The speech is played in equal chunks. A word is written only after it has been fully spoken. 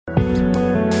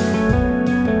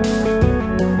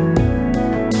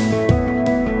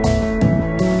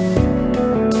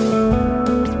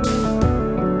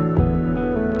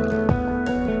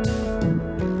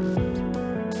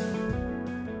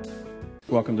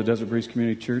to Desert Breeze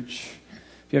Community Church.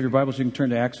 If you have your Bibles, you can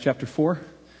turn to Acts chapter 4.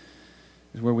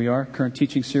 Is where we are. Current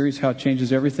teaching series, How It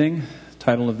Changes Everything.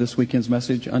 Title of this weekend's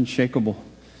message, Unshakable.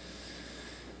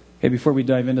 Hey, before we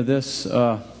dive into this,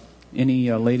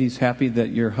 any ladies happy that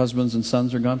your husbands and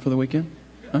sons are gone for the weekend?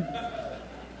 Huh?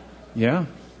 Yeah?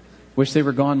 Wish they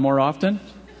were gone more often?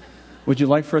 Would you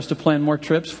like for us to plan more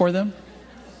trips for them?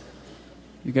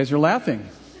 You guys are laughing.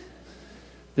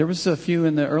 There was a few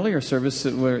in the earlier service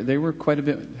where they were quite a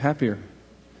bit happier.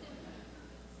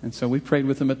 And so we prayed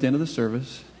with them at the end of the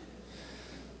service.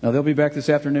 Now they'll be back this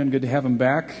afternoon. Good to have them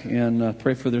back, and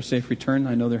pray for their safe return.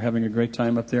 I know they're having a great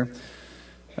time up there.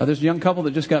 There's a young couple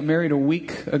that just got married a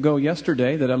week ago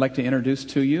yesterday that I'd like to introduce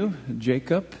to you,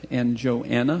 Jacob and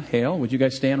Joanna Hale. Would you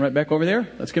guys stand right back over there?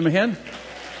 Let's give them a hand.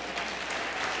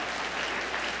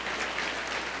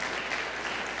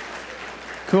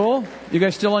 Cool. You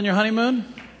guys still on your honeymoon?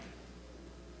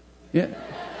 Yeah.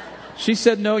 She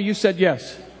said no, you said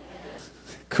yes.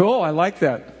 Cool, I like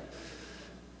that.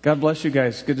 God bless you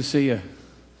guys. Good to see you.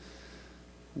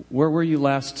 Where were you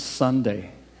last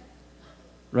Sunday?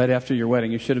 Right after your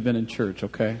wedding. You should have been in church,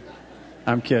 okay?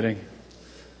 I'm kidding.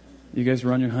 You guys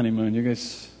were on your honeymoon. You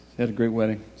guys had a great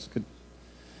wedding. It's good.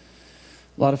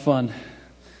 A lot of fun.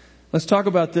 Let's talk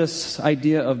about this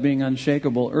idea of being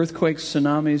unshakable. Earthquakes,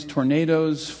 tsunamis,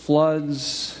 tornadoes,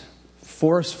 floods,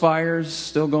 forest fires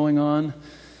still going on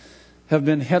have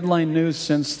been headline news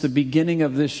since the beginning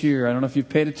of this year. I don't know if you've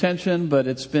paid attention, but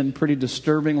it's been pretty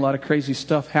disturbing. A lot of crazy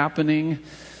stuff happening,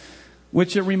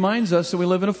 which it reminds us that we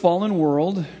live in a fallen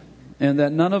world and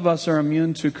that none of us are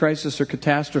immune to crisis or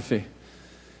catastrophe.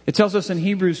 It tells us in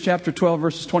Hebrews chapter 12,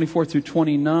 verses 24 through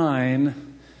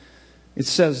 29, it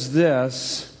says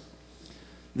this,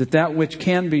 that which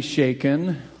can be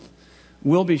shaken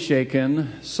will be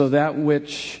shaken, so that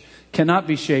which cannot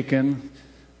be shaken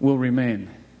will remain.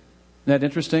 Isn't that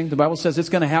interesting? The Bible says it's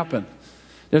going to happen.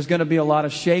 There's going to be a lot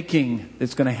of shaking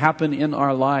that's going to happen in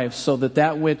our lives so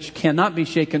that which cannot be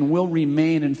shaken will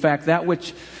remain. In fact, that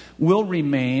which will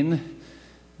remain.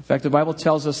 In fact, the Bible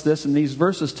tells us this, and these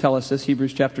verses tell us this.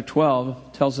 Hebrews chapter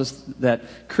 12 tells us that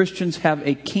Christians have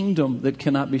a kingdom that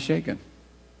cannot be shaken.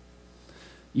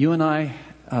 You and I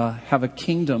have a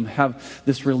kingdom, have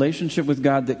this relationship with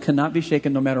God that cannot be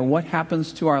shaken no matter what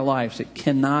happens to our lives. It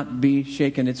cannot be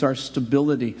shaken. It's our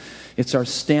stability. It's our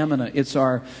stamina. It's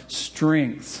our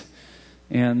strength.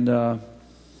 And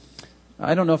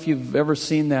I don't know if you've ever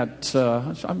seen that.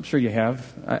 I'm sure you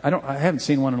have. I haven't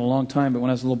seen one in a long time, but when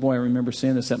I was a little boy, I remember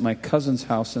seeing this at my cousin's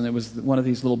house, and it was one of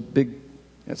these little big,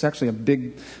 it's actually a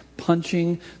big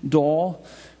punching doll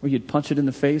where you'd punch it in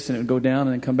the face and it would go down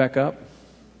and then come back up.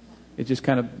 It's just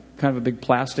kind of a big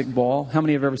plastic ball. How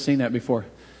many have ever seen that before?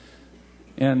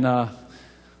 And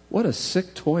what a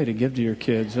sick toy to give to your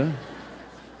kids, huh?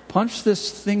 Punch this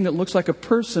thing that looks like a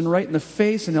person right in the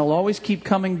face and they'll always keep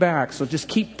coming back. So just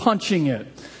keep punching it.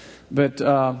 But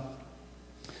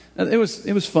it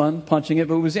was fun punching it.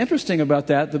 But what was interesting about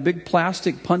that, the big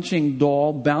plastic punching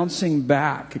doll bouncing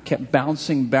back. It kept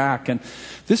bouncing back. And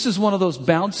this is one of those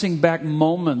bouncing back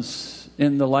moments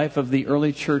in the life of the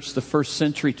early church, the first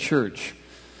century church,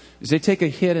 is they take a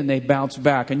hit and they bounce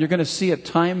back. And you're going to see it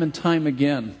time and time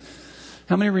again.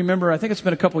 How many remember, I think it's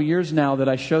been a couple years now that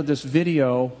I showed this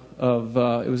video of,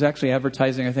 it was actually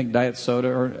advertising, I think, diet soda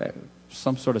or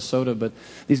some sort of soda. But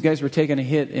these guys were taking a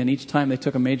hit, and each time they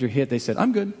took a major hit, they said,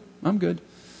 I'm good. And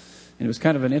it was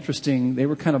kind of an interesting, they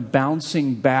were kind of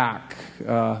bouncing back.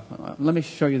 Let me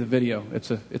show you the video. It's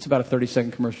about a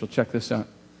 30-second commercial. Check this out.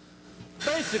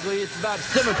 Basically, it's about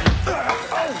 7.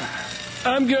 Oh,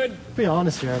 I'm good. Be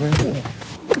honest here, man.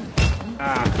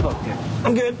 Okay.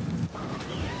 I'm good.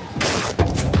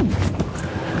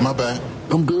 My bad.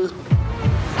 I'm good.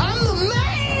 I'm the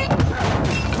man.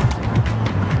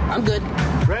 I'm good.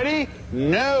 Ready?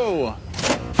 No.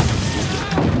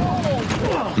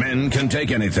 Men can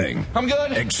take anything. I'm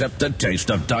good. Except the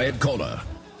taste of Diet Cola.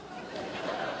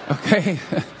 Okay.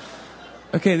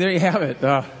 Okay, there you have it.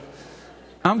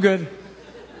 I'm good.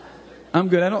 I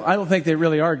don't think they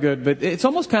really are good, but it's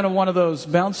almost kind of one of those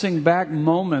bouncing back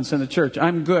moments in the church.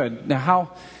 I'm good.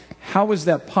 Now, how is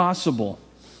that possible?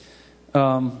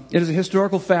 It is a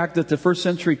historical fact that the first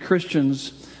century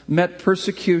Christians met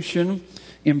persecution,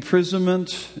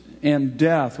 imprisonment, and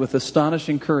death with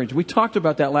astonishing courage. We talked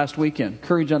about that last weekend,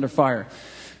 courage under fire.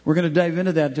 We're going to dive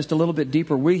into that just a little bit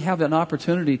deeper. We have an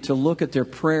opportunity to look at their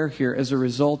prayer here as a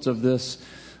result of this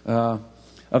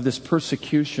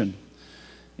persecution.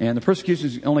 And the persecution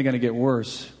is only going to get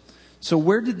worse. So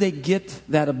where did they get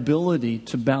that ability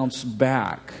to bounce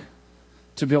back?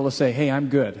 To be able to say, hey, I'm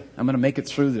good. I'm going to make it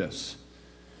through this.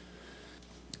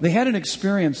 They had an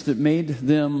experience that made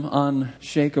them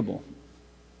unshakable.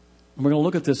 And we're going to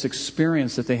look at this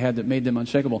experience that they had that made them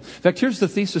unshakable. In fact, here's the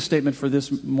thesis statement for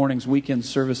this morning's weekend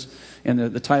service and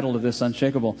the title of this,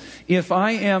 Unshakable. If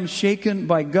I am shaken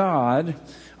by God,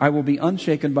 I will be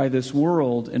unshaken by this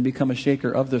world and become a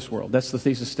shaker of this world. That's the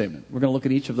thesis statement. We're going to look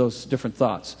at each of those different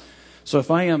thoughts. So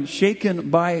if I am shaken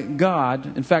by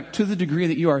God, in fact, to the degree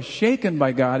that you are shaken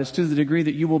by God is to the degree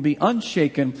that you will be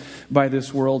unshaken by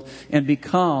this world and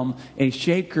become a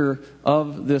shaker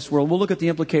of this world. We'll look at the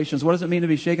implications. What does it mean to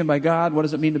be shaken by God? What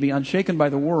does it mean to be unshaken by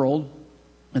the world?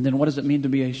 And then what does it mean to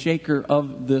be a shaker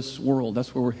of this world?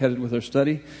 That's where we're headed with our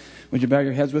study. Would you bow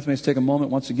your heads with me? Let's take a moment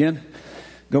once again.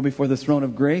 Go before the throne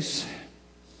of grace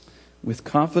with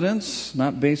confidence,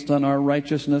 not based on our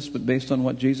righteousness, but based on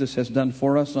what Jesus has done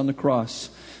for us on the cross.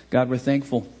 God, we're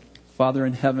thankful. Father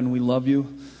in heaven, we love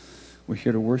you. We're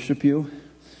here to worship you.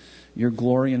 Your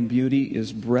glory and beauty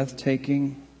is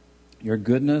breathtaking. Your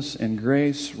goodness and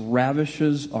grace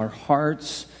ravishes our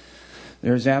hearts.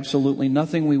 There's absolutely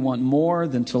nothing we want more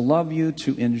than to love you,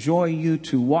 to enjoy you,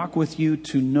 to walk with you,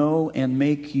 to know and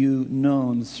make you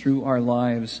known through our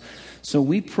lives. So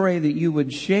we pray that you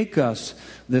would shake us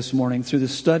this morning through the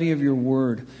study of your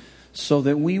word so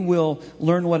that we will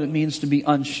learn what it means to be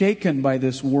unshaken by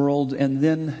this world and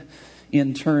then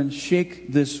in turn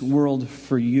shake this world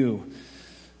for you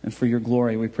and for your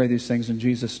glory. We pray these things in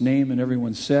Jesus' name, and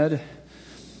everyone said,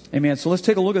 amen. So let's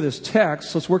take a look at this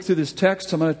text. Let's work through this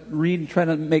text. I'm going to read and try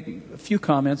to make a few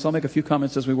comments. I'll make a few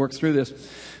comments as we work through this.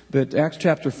 But Acts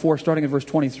chapter 4, starting at verse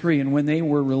 23, and when they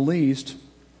were released,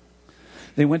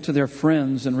 they went to their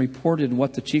friends and reported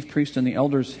what the chief priest and the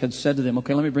elders had said to them.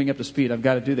 Okay, let me bring you up to speed. I've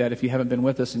got to do that if you haven't been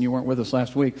with us and you weren't with us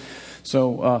last week.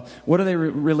 So what are they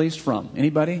released from?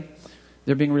 Anybody?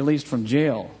 They're being released from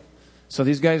jail. So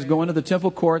these guys go into the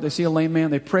temple court. They see a lame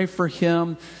man. They pray for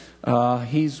him.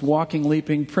 He's walking,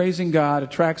 leaping, praising God,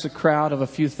 attracts a crowd of a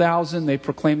few thousand. They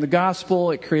proclaim the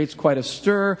gospel. It creates quite a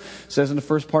stir. It says in the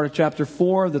first part of chapter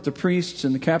 4 that the priests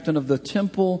and the captain of the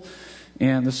temple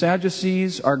and the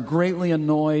Sadducees are greatly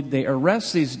annoyed. They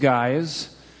arrest these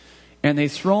guys and they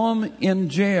throw them in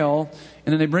jail,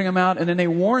 and then they bring them out and then they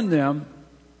warn them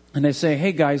and they say,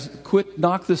 hey guys,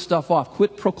 knock this stuff off.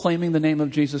 Quit proclaiming the name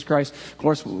of Jesus Christ. Of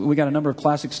course, we got a number of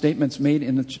classic statements made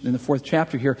in the fourth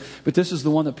chapter here, but this is the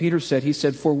one that Peter said. He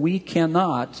said, for we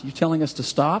cannot, you're telling us to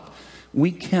stop?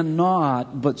 We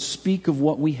cannot but speak of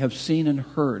what we have seen and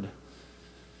heard.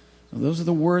 Those are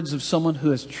the words of someone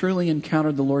who has truly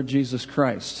encountered the Lord Jesus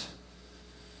Christ.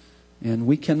 And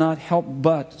we cannot help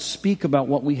but speak about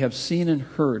what we have seen and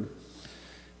heard.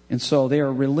 And so they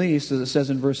are released, as it says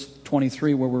in verse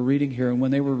 23 where we're reading here. And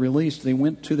when they were released, they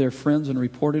went to their friends and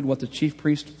reported what the chief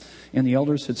priest and the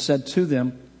elders had said to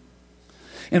them.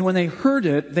 And when they heard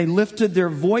it, they lifted their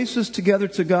voices together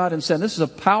to God and said, this is a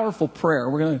powerful prayer.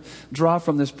 We're going to draw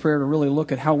from this prayer to really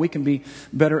look at how we can be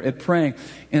better at praying.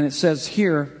 And it says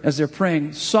here, as they're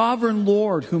praying, Sovereign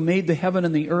Lord, who made the heaven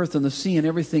and the earth and the sea and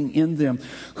everything in them,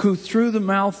 who through the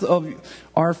mouth of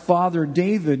our father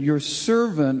David, your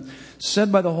servant,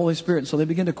 said by the Holy Spirit. So they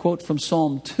begin to quote from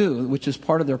Psalm 2, which is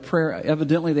part of their prayer.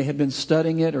 Evidently they had been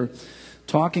studying it or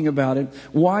talking about it.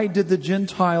 Why did the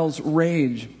Gentiles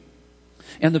rage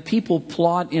and the people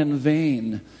plot in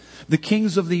vain? The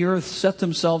kings of the earth set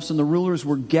themselves, and the rulers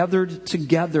were gathered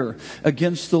together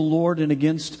against the Lord and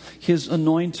against his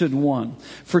anointed one.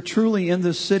 For truly in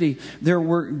this city there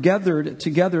were gathered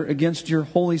together against your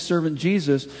holy servant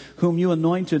Jesus, whom you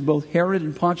anointed, both Herod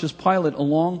and Pontius Pilate,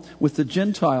 along with the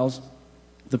Gentiles,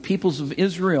 the peoples of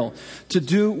Israel, to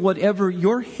do whatever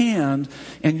your hand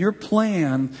and your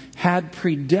plan had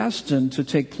predestined to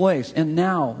take place. And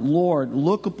now, Lord,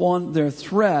 look upon their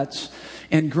threats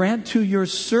and grant to your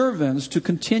servants to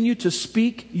continue to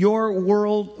speak your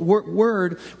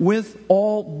word with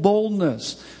all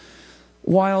boldness,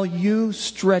 while you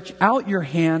stretch out your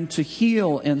hand to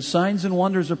heal, and signs and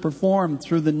wonders are performed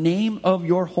through the name of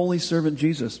your holy servant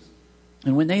Jesus.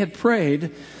 And when they had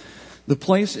prayed, the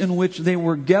place in which they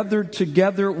were gathered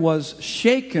together was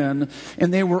shaken,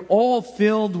 and they were all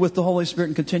filled with the Holy Spirit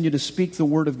and continued to speak the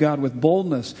word of God with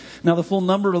boldness. Now the full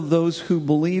number of those who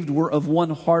believed were of one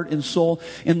heart and soul,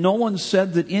 and no one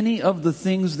said that any of the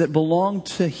things that belonged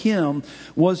to him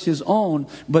was his own,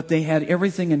 but they had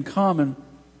everything in common.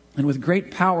 And with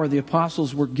great power the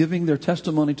apostles were giving their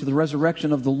testimony to the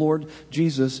resurrection of the Lord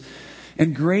Jesus.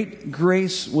 And great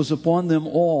grace was upon them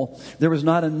all. There was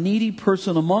not a needy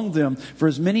person among them, for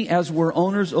as many as were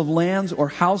owners of lands or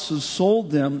houses sold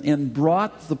them and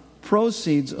brought the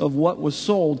proceeds of what was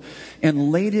sold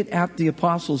and laid it at the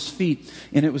apostles' feet,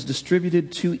 and it was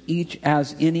distributed to each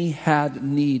as any had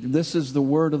need. This is the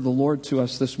word of the Lord to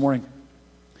us this morning.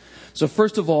 So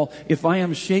first of all, if I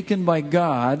am shaken by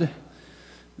God,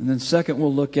 and then second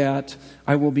we'll look at,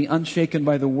 I will be unshaken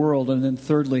by the world, and then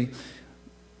thirdly,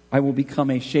 I will become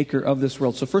a shaker of this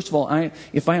world. So first of all,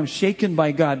 if I am shaken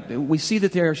by God, we see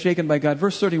that they are shaken by God.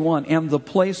 Verse 31, and the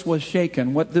place was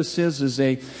shaken. What this is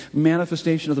a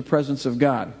manifestation of the presence of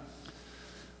God.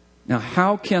 Now,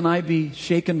 how can I be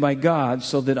shaken by God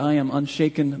so that I am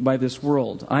unshaken by this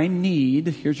world? I need,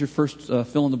 here's your first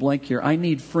fill in the blank here, I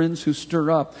need friends who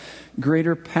stir up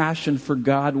greater passion for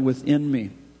God within me.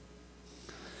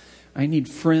 I need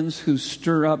friends who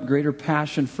stir up greater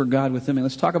passion for God within me.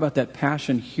 Let's talk about that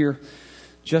passion here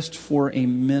just for a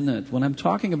minute. When I'm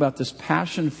talking about this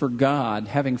passion for God,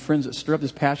 having friends that stir up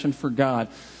this passion for God,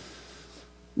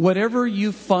 whatever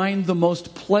you find the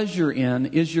most pleasure in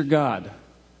is your God.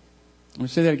 Let me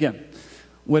say that again.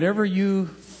 Whatever you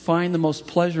find the most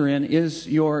pleasure in is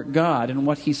your God. And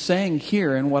what he's saying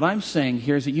here, and what I'm saying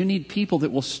here, is that you need people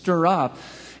that will stir up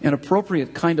an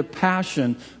appropriate kind of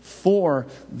passion for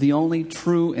the only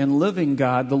true and living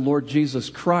God, the Lord Jesus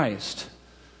Christ.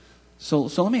 So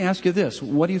let me ask you this.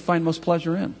 What do you find most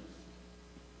pleasure in?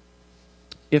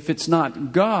 If it's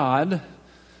not God,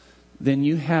 then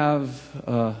you have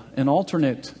an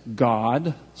alternate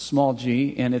God, small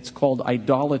g, and it's called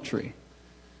idolatry.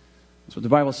 That's what the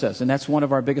Bible says. And that's one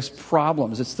of our biggest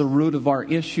problems. It's the root of our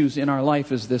issues in our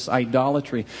life, is this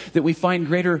idolatry. That we find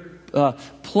greater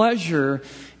pleasure,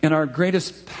 and our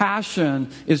greatest passion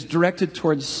is directed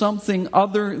towards something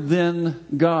other than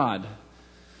God.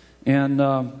 And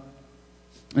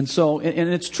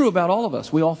it's true about all of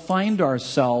us. We all find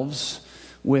ourselves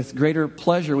with greater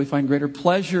pleasure. We find greater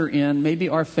pleasure in maybe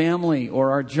our family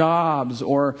or our jobs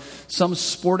or some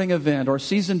sporting event or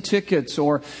season tickets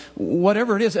or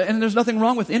whatever it is. And there's nothing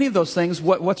wrong with any of those things.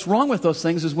 What's wrong with those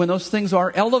things is when those things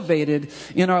are elevated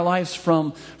in our lives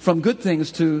from good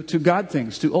things to God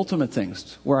things, to ultimate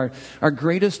things, where our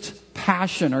greatest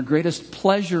passion, our greatest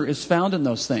pleasure is found in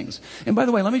those things. And by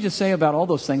the way, let me just say about all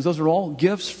those things, those are all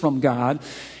gifts from God.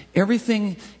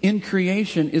 Everything in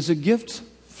creation is a gift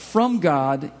from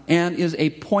God and is a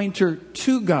pointer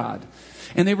to God.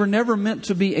 And they were never meant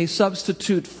to be a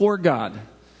substitute for God.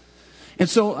 And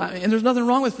so, and there's nothing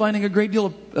wrong with finding a great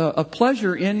deal of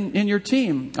pleasure in your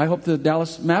team. I hope the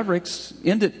Dallas Mavericks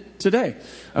end it today.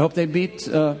 I hope they beat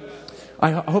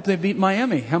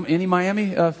Miami. Any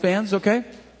Miami fans? Okay.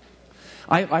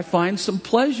 I find some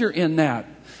pleasure in that,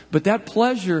 but that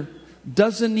pleasure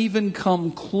doesn't even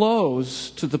come close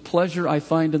to the pleasure I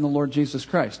find in the Lord Jesus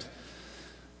Christ.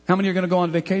 How many are going to go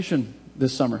on vacation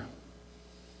this summer?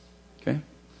 Okay.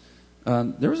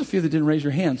 There was a few that didn't raise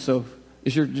your hand. So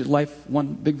is your life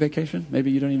one big vacation?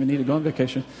 Maybe you don't even need to go on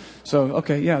vacation. So,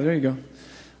 okay, yeah, there you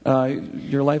go.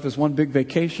 Your life is one big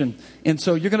vacation. And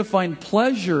so you're going to find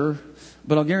pleasure,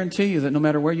 but I'll guarantee you that no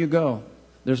matter where you go,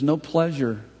 there's no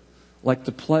pleasure like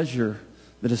the pleasure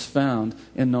that is found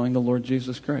in knowing the Lord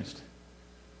Jesus Christ.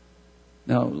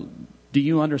 Now, do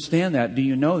you understand that? Do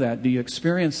you know that? Do you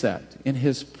experience that? In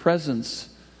His presence,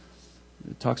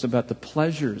 it talks about the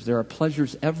pleasures. There are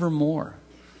pleasures evermore.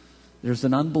 There's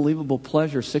an unbelievable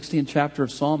pleasure. 16th chapter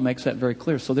of Psalm makes that very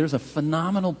clear. So there's a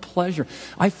phenomenal pleasure.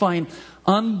 I find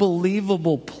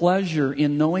unbelievable pleasure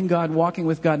in knowing God, walking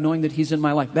with God, knowing that He's in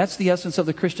my life. That's the essence of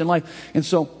the Christian life. And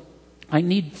so I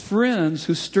need friends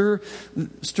who stir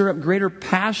up greater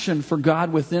passion for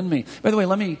God within me. By the way,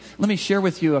 let me share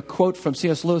with you a quote from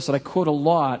C.S. Lewis that I quote a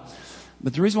lot.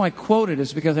 But the reason why I quote it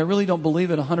is because I really don't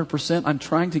believe it 100%. I'm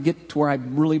trying to get to where I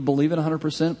really believe it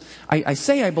 100%. I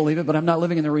say I believe it, but I'm not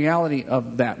living in the reality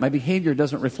of that. My behavior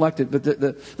doesn't reflect it. But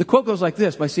the quote goes like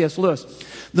this by C.S. Lewis.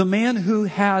 The man who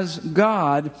has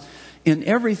God in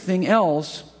everything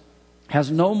else has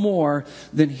no more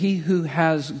than he who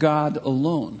has God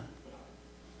alone.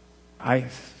 I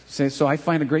say, so I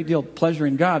find a great deal of pleasure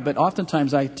in God, but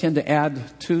oftentimes I tend to add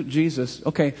to Jesus.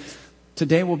 Okay,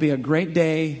 today will be a great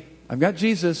day. I've got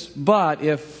Jesus, but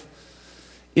if,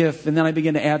 and then I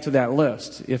begin to add to that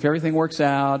list. If everything works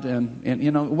out and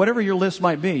you know, whatever your list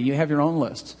might be, you have your own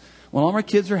list. When all my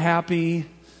kids are happy,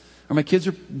 or my kids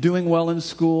are doing well in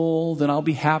school, then I'll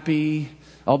be happy,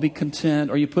 I'll be content,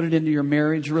 or you put it into your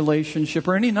marriage relationship,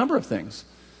 or any number of things.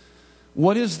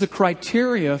 What is the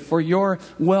criteria for your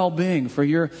well-being, for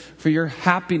your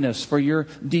happiness, for your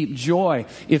deep joy?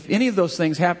 If any of those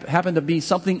things happen to be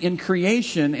something in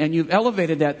creation and you've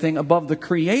elevated that thing above the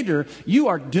Creator, you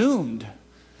are doomed.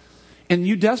 And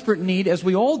you desperate need, as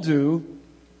we all do,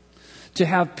 to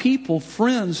have people,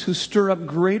 friends, who stir up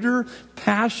greater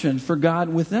passion for God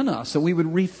within us. That we would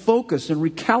refocus and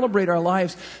recalibrate our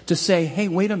lives to say, hey,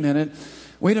 wait a minute.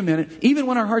 Even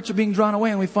when our hearts are being drawn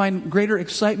away and we find greater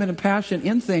excitement and passion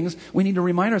in things, we need to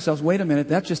remind ourselves, wait a minute,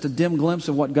 that's just a dim glimpse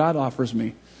of what God offers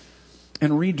me.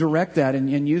 And redirect that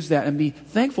and use that and be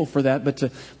thankful for that, but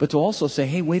to also say,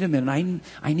 hey, wait a minute,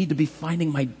 I need to be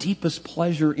finding my deepest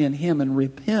pleasure in Him and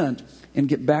repent and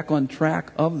get back on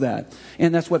track of that.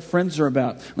 And that's what friends are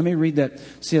about. Let me read that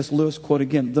C.S. Lewis quote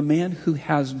again. The man who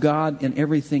has God and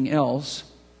everything else,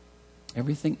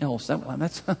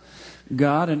 that's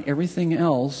God and everything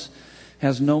else,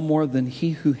 has no more than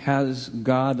he who has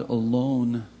God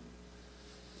alone.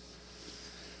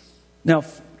 Now,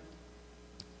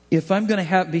 if I'm going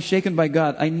to be shaken by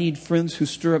God, I need friends who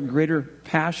stir up greater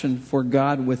passion for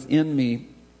God within me.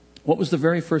 What was the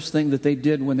very first thing that they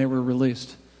did when they were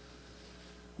released?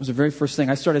 It was the very first thing.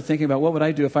 I started thinking about what would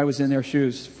I do if I was in their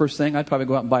shoes. First thing, I'd probably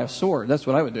go out and buy a sword. That's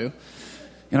what I would do.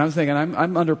 And I was thinking,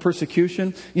 I'm under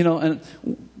persecution, and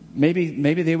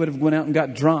maybe they would have went out and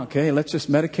got drunk. Hey, let's just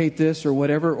medicate this or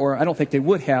whatever. Or I don't think they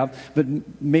would have, but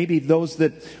maybe those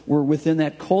that were within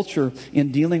that culture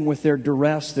in dealing with their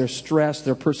duress, their stress,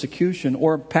 their persecution,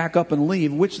 or pack up and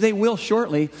leave, which they will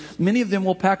shortly. Many of them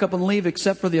will pack up and leave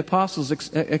except for the apostles,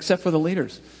 except for the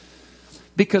leaders.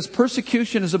 Because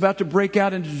persecution is about to break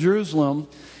out into Jerusalem,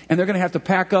 and they're going to have to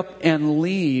pack up and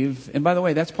leave. And by the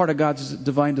way, that's part of God's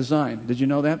divine design. Did you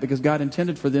know that? Because God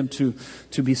intended for them to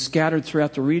be scattered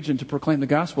throughout the region to proclaim the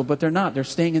gospel, but they're not. They're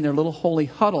staying in their little holy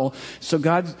huddle. So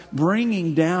God's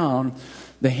bringing down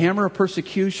the hammer of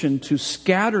persecution to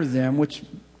scatter them, which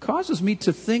causes me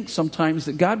to think sometimes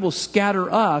that God will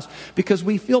scatter us because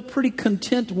we feel pretty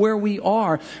content where we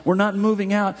are. We're not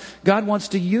moving out. God wants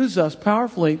to use us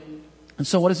powerfully. And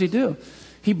so what does He do?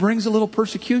 He brings a little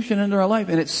persecution into our life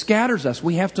and it scatters us.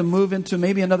 We have to move into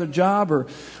maybe another job or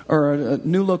a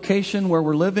new location where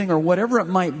we're living or whatever it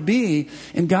might be.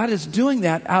 And God is doing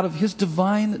that out of His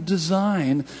divine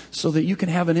design so that you can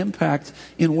have an impact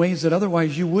in ways that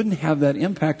otherwise you wouldn't have that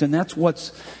impact. And that's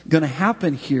what's going to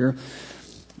happen here.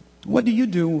 What do you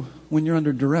do when you're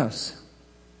under duress?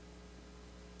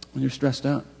 When you're stressed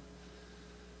out?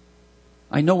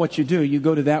 I know what you do. You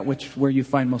go to that where you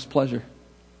find most pleasure.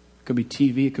 It could be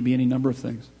TV. It could be any number of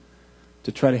things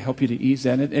to try to help you to ease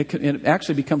that. And it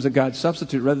actually becomes a God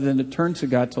substitute rather than to turn to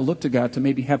God, to look to God, to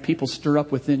maybe have people stir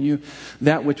up within you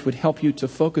that which would help you to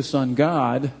focus on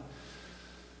God.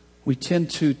 We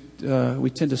tend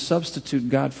to substitute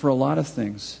God for a lot of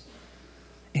things.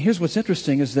 And here's what's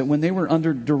interesting is that when they were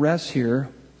under duress here,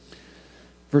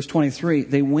 verse 23,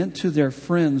 they went to their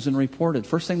friends and reported.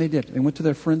 First thing they did, they went to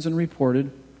their friends and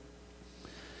reported.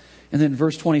 And then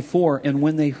verse 24, and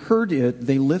when they heard it,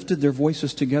 they lifted their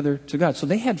voices together to God. So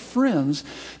they had friends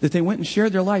that they went and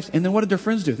shared their lives. And then what did their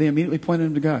friends do? They immediately pointed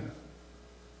them to God.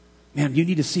 Man, you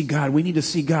need to see God. We need to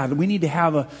see God. We need to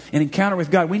have an encounter with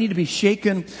God. We need to be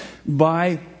shaken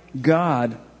by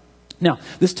God. Now,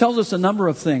 this tells us a number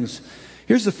of things.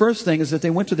 Here's the first thing, is that they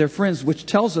went to their friends, which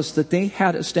tells us that they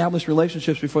had established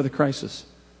relationships before the crisis.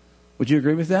 Would you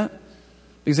agree with that?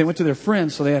 Because they went to their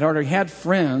friends, so they had already had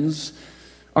friends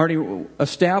already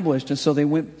established, and so they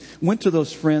went to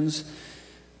those friends,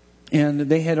 and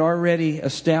they had already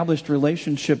established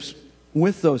relationships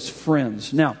with those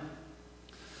friends. Now,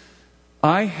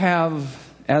 I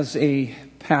have, as a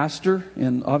pastor,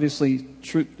 and obviously,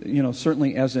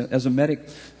 certainly as a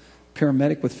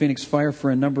paramedic with Phoenix Fire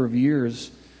for a number of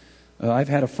years, I've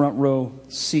had a front row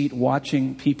seat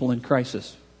watching people in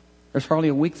crisis. There's hardly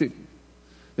a week that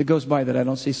goes by that I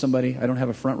don't see somebody, I don't have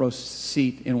a front row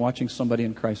seat in watching somebody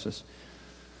in crisis.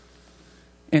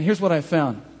 And here's what I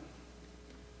found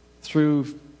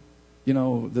through,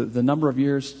 the number of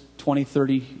years, 20,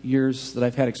 30 years that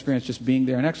I've had experience just being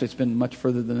there. And actually it's been much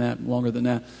further than that, longer than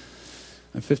that.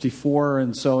 I'm 54,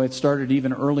 and so it started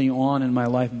even early on in my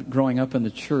life growing up in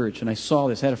the church. And I saw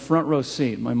this, I had a front row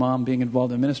seat. My mom being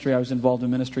involved in ministry, I was involved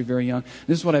in ministry very young.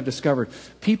 This is what I've discovered.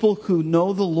 People who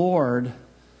know the Lord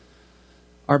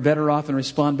are better off and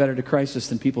respond better to crisis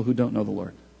than people who don't know the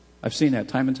Lord. I've seen that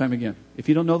time and time again. If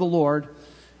you don't know the Lord,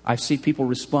 I see people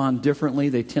respond differently.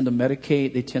 They tend to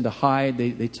medicate. They tend to hide.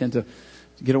 They tend to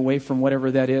get away from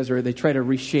whatever that is, or they try to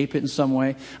reshape it in some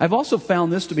way. I've also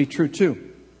found this to be true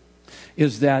too,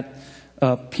 is that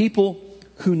people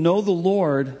who know the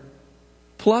Lord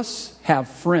plus have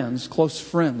friends, close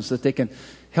friends that they can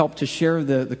help to share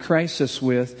the crisis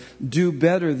with, do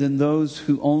better than those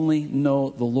who only know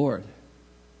the Lord.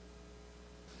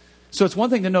 So it's one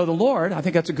thing to know the Lord. I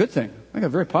think that's a good thing. I think a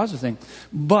very positive thing.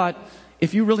 But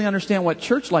if you really understand what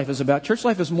church life is about, church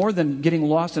life is more than getting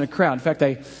lost in a crowd. In fact,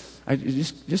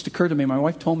 It just occurred to me, my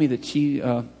wife told me that she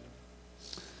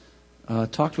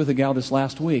talked with a gal this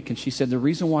last week, and she said the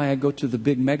reason why I go to the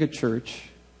big mega church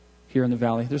here in the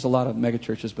valley, there's a lot of mega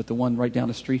churches, but the one right down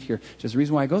the street here, she says the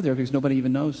reason why I go there is because nobody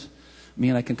even knows me,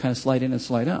 and I can kind of slide in and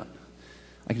slide out.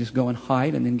 I can just go and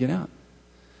hide and then get out.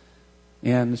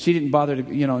 And she didn't bother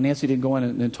to, Nancy didn't go in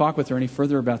and talk with her any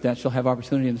further about that. She'll have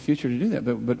opportunity in the future to do that.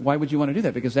 But why would you want to do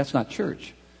that? Because that's not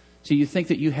church. See, you think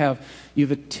that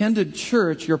you've attended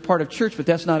church, you're part of church, but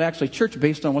that's not actually church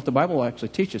based on what the Bible actually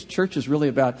teaches. Church is really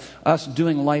about us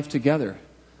doing life together.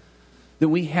 That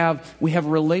we have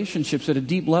relationships at a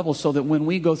deep level so that when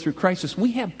we go through crisis,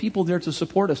 we have people there to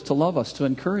support us, to love us, to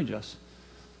encourage us.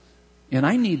 And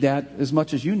I need that as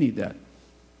much as you need that.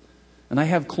 And I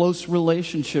have close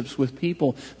relationships with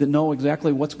people that know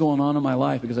exactly what's going on in my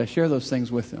life because I share those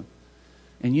things with them.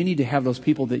 And you need to have those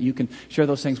people that you can share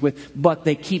those things with, but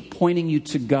they keep pointing you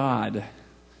to God.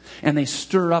 And they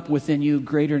stir up within you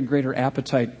greater and greater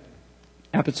appetite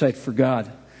for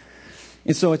God.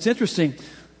 And so it's interesting.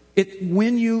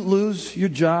 When you lose your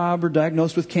job or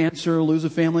diagnosed with cancer or lose a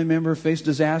family member or face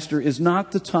disaster is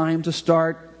not the time to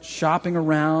start shopping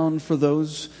around for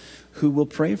those who will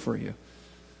pray for you.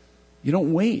 You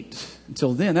don't wait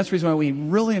until then. That's the reason why we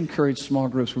really encourage small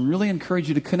groups. We really encourage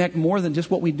you to connect more than just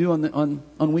what we do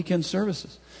on weekend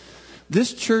services.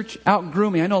 This church outgrew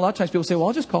me. I know a lot of times people say, well,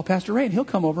 I'll just call Pastor Ray and he'll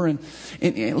come over. And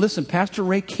listen, Pastor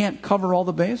Ray can't cover all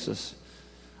the bases.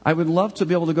 I would love to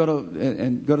be able to go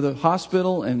to the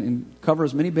hospital and cover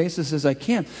as many bases as I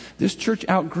can. This church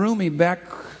outgrew me back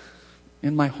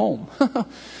in my home.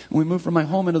 We moved from my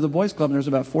home into the boys' club, and there's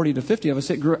about 40 to 50 of us.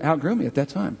 It outgrew me at that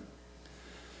time.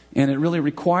 And it really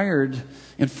required,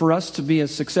 and for us to be a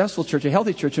successful church, a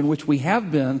healthy church in which we have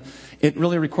been, it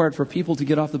really required for people to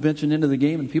get off the bench and into the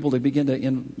game and people to begin to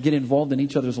get involved in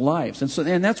each other's lives.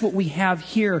 And that's what we have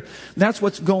here. That's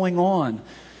what's going on.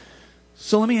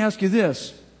 So let me ask you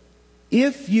this.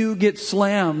 If you get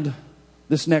slammed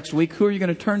this next week, who are you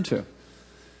going to turn to?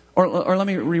 Or let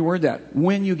me reword that.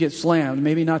 When you get slammed,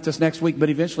 maybe not this next week, but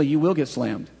eventually you will get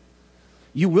slammed.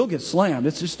 You will get slammed.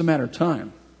 It's just a matter of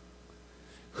time.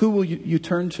 Who will you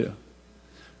turn to?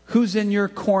 Who's in your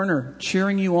corner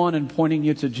cheering you on and pointing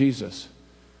you to Jesus?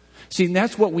 See, and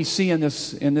that's what we see in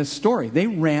this story. They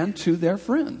ran to their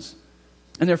friends.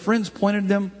 And their friends pointed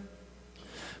them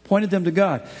to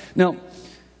God. Now,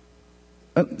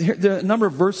 there are a number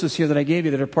of verses here that I gave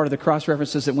you that are part of the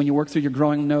cross-references that when you work through your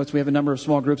growing notes, we have a number of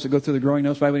small groups that go through the growing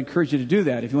notes, but I would encourage you to do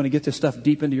that. If you want to get this stuff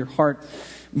deep into your heart,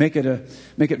 make it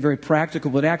very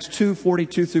practical. But Acts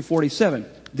 2:42 through 47,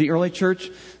 the early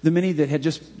church, the many that had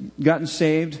just gotten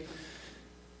saved,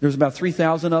 there's about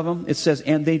 3,000 of them. It says,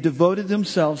 and they devoted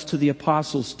themselves to the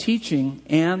apostles' teaching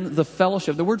and the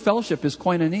fellowship. The word fellowship is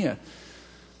koinonia.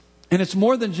 And it's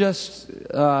more than just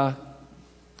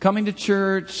coming to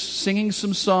church, singing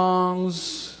some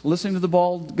songs, listening to the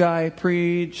bald guy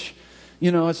preach.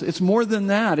 It's more than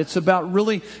that. It's about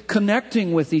really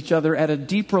connecting with each other at a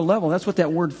deeper level. That's what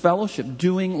that word fellowship,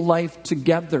 doing life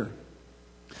together.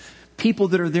 People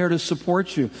that are there to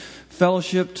support you.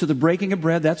 Fellowship to the breaking of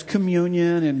bread, that's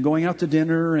communion and going out to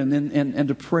dinner and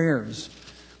to prayers.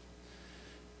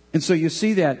 And so you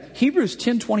see that. Hebrews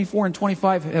 10:24 and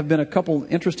 25 have been a couple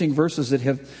interesting verses that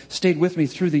have stayed with me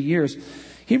through the years.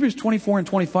 Hebrews 24 and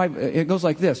 25, it goes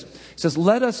like this. It says,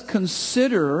 let us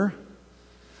consider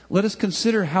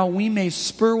how we may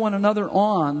spur one another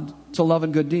on to love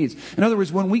and good deeds. In other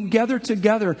words, when we gather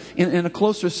together in a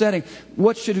closer setting,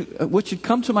 what should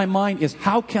come to my mind is,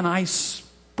 how can I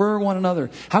spur one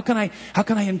another? How can I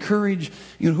encourage,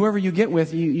 whoever you get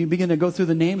with, you begin to go through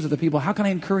the names of the people. How can I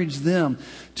encourage them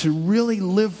to really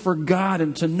live for God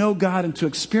and to know God and to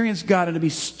experience God and to be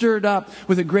stirred up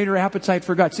with a greater appetite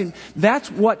for God? See, that's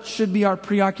what should be our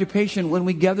preoccupation when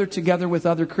we gather together with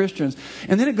other Christians.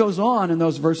 And then it goes on in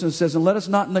those verses and says, and let us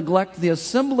not neglect the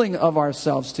assembling of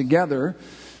ourselves together.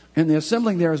 And the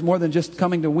assembling there is more than just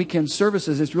coming to weekend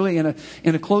services. It's really in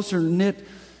a close-knit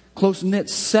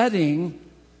setting.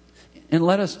 And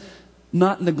let us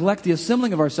not neglect the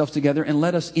assembling of ourselves together, and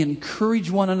let us encourage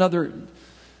one another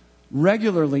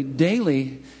regularly,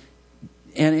 daily.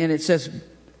 And it says,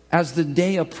 as the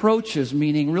day approaches,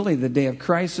 meaning really the day of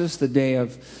crisis, the day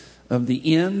of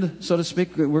the end, so to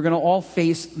speak. We're going to all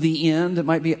face the end. It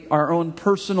might be our own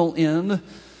personal end,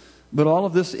 but all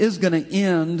of this is going to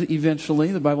end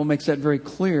eventually. The Bible makes that very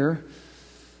clear.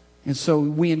 And so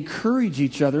we encourage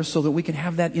each other so that we can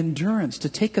have that endurance to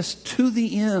take us to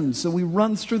the end. So we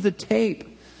run through the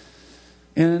tape.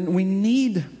 And we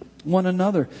need one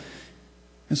another.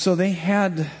 And so they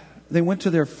went to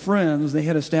their friends. They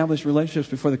had established relationships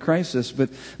before the crisis.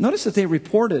 But notice that they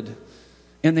reported.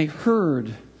 and they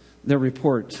heard their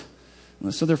report.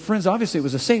 So their friends, obviously it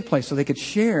was a safe place, so they could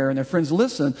share, and their friends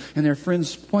listened, and their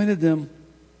friends pointed them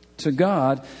to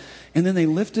God, and then they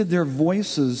lifted their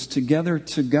voices together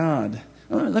to God.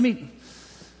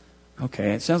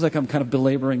 Okay, it sounds like I'm kind of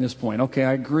belaboring this point. Okay,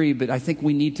 I agree, but I think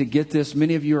we need to get this.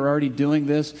 Many of you are already doing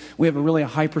this. We have a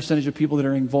high percentage of people that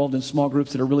are involved in small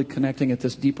groups that are really connecting at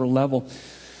this deeper level.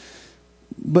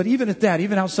 But even at that,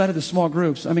 even outside of the small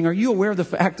groups, are you aware of the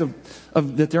fact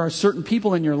of that there are certain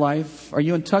people in your life? Are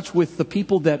you in touch with the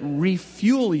people that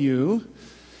refuel you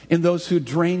and those who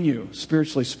drain you,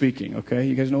 spiritually speaking? Okay,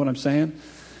 you guys know what I'm saying?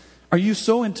 Are you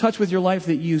so in touch with your life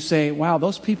that you say, wow,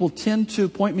 those people tend to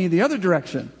point me the other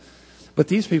direction, but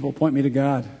these people point me to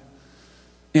God?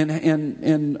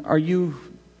 And are you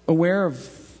aware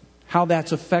of how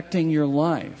that's affecting your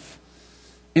life?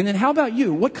 And then how about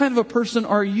you? What kind of a person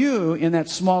are you in that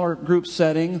smaller group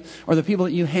setting, or the people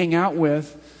that you hang out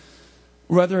with,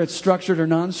 whether it's structured or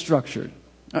non-structured?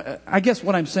 I guess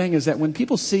what I'm saying is that when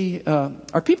people see,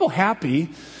 are people happy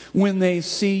when they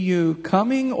see you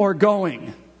coming or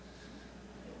going?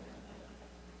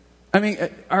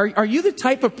 Are you the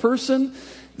type of person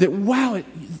that, wow,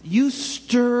 you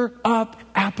stir up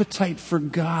appetite for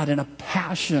God and a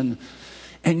passion,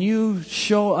 and you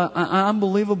show an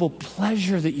unbelievable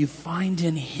pleasure that you find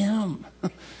in Him?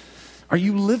 Are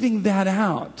you living that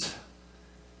out?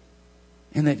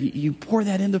 And that you pour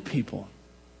that into people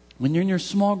when you're in your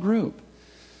small group?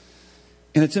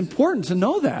 And it's important to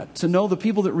know that, to know the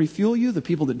people that refuel you, the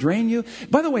people that drain you.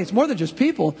 By the way, it's more than just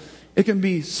people. It can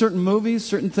be certain movies,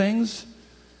 certain things.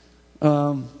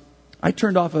 I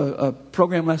turned off a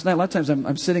program last night. A lot of times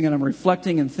I'm sitting and I'm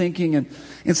reflecting and thinking,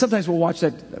 and sometimes we'll watch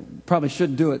that. Probably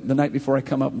shouldn't do it the night before I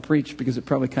come up and preach, because it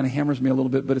probably kind of hammers me a little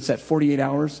bit, but it's at 48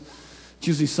 hours. It's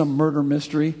usually some murder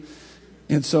mystery.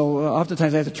 And so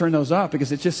oftentimes I have to turn those off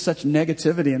because it's just such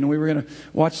negativity. And we were going to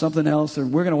watch something else, or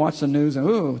we're going to watch the news,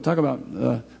 and talk about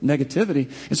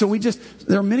negativity. And so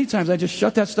there are many times I just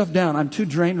shut that stuff down. I'm too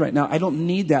drained right now. I don't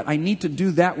need that. I need to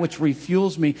do that which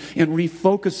refuels me and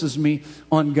refocuses me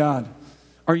on God.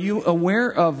 Are you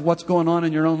aware of what's going on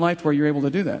in your own life where you're able to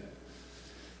do that?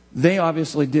 They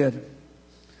obviously did,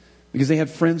 because they had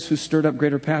friends who stirred up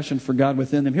greater passion for God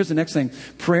within them. Here's the next thing: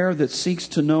 prayer that seeks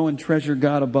to know and treasure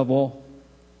God above all.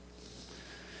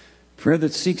 Prayer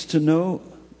that seeks to know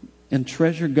and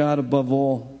treasure God above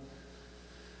all.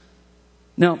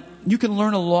 Now, you can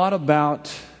learn a lot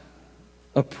about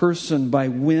a person by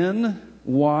when,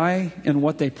 why, and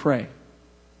what they pray.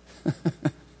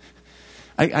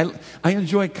 I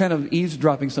enjoy kind of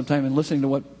eavesdropping sometimes and listening to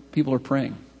what people are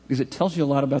praying, because it tells you a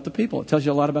lot about the people. It tells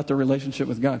you a lot about their relationship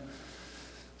with God.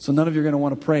 So none of you are going to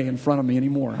want to pray in front of me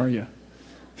anymore, are you?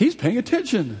 He's paying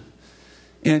attention.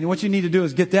 And what you need to do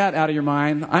is get that out of your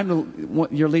mind. I'm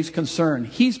your least concern.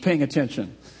 He's paying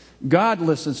attention. God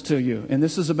listens to you. And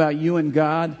this is about you and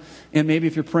God. And maybe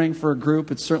if you're praying for a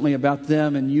group, it's certainly about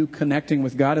them and you connecting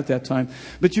with God at that time.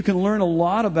 But you can learn a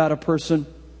lot about a person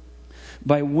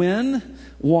by when,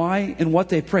 why, and what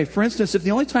they pray. For instance, if the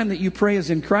only time that you pray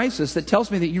is in crisis, that tells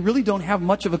me that you really don't have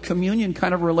much of a communion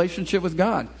kind of relationship with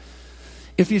God.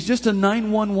 If He's just a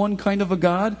 911 kind of a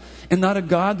God, and not a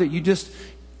God that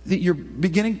you're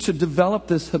beginning to develop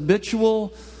this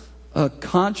habitual,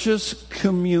 conscious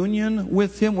communion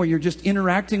with Him, where you're just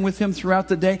interacting with Him throughout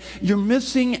the day, you're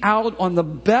missing out on the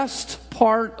best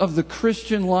part of the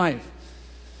Christian life.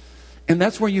 And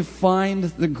that's where you find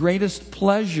the greatest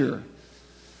pleasure.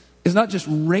 It's not just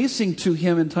racing to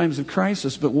Him in times of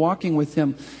crisis, but walking with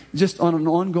Him just on an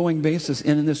ongoing basis,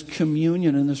 and in this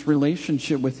communion, in this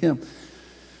relationship with Him.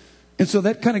 And so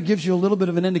that kind of gives you a little bit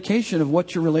of an indication of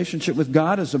what your relationship with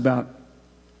God is about.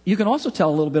 You can also tell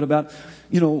a little bit about,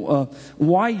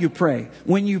 why you pray.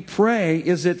 When you pray,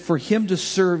 is it for Him to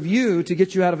serve you, to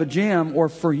get you out of a jam, or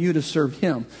for you to serve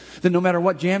Him? Then no matter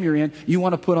what jam you're in, you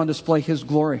want to put on display His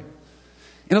glory.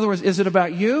 In other words, is it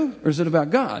about you or is it about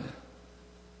God?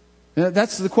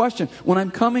 That's the question. When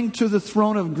I'm coming to the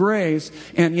throne of grace,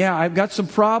 and I've got some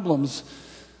problems,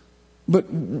 but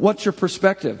what's your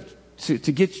perspective?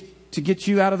 To get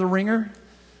you out of the ringer,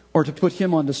 or to put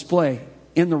Him on display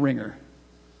in the ringer?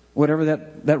 Whatever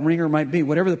that ringer might be,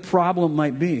 whatever the problem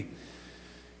might be.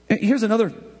 Here's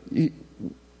another,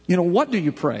 what do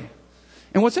you pray?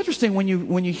 And what's interesting, when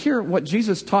you hear what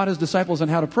Jesus taught His disciples on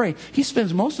how to pray, He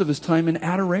spends most of His time in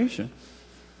adoration,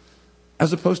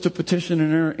 as opposed to petition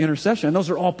and intercession. And those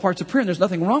are all parts of prayer, and there's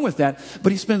nothing wrong with that.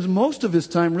 But He spends most of His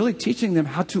time really teaching them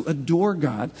how to adore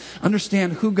God,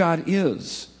 understand who God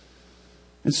is.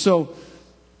 And so,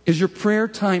 is your prayer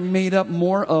time made up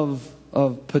more of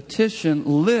of petition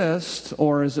list,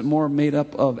 or is it more made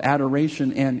up of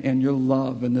adoration and your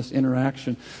love and this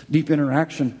interaction, deep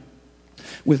interaction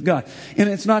with God? And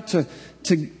it's not to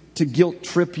guilt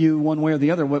trip you one way or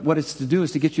the other. What it's to do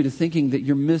is to get you to thinking that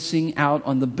you're missing out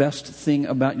on the best thing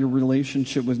about your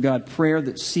relationship with God. Prayer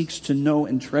that seeks to know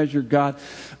and treasure God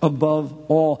above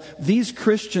all. These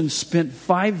Christians spent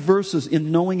 5 verses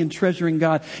in knowing and treasuring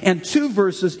God, and 2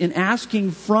 verses in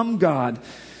asking from God.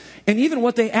 And even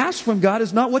what they ask from God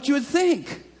is not what you would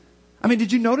think. I mean,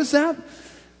 did you notice that?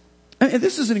 And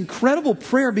this is an incredible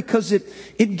prayer because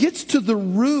it gets to the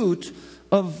root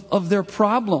of their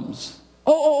problems.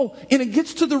 And it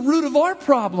gets to the root of our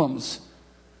problems.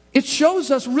 It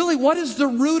shows us really what is the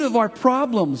root of our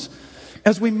problems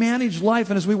as we manage life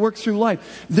and as we work through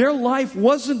life. Their life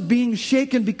wasn't being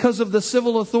shaken because of the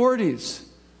civil authorities.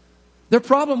 Their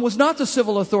problem was not the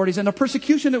civil authorities and the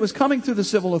persecution that was coming through the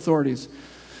civil authorities.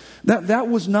 That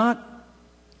was not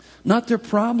their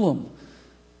problem.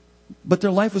 But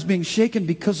their life was being shaken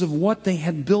because of what they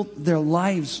had built their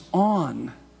lives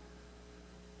on.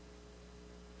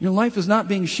 Your life is not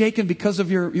being shaken because of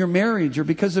your marriage, or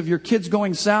because of your kids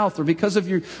going south, or because of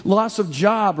your loss of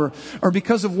job, or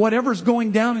because of whatever's going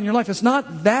down in your life. It's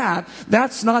not that.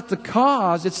 That's not the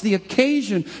cause. It's the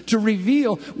occasion to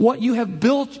reveal what you have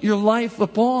built your life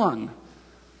upon.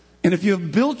 And if you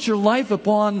have built your life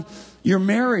upon your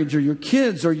marriage or your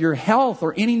kids or your health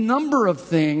or any number of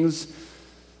things,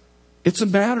 it's a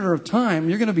matter of time.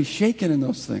 You're going to be shaken in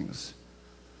those things.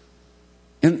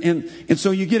 And so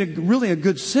you get really a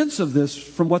good sense of this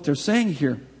from what they're saying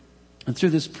here and through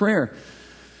this prayer.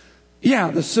 Yeah,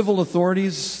 the civil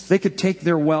authorities, they could take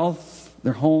their wealth,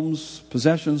 their homes,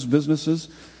 possessions, businesses.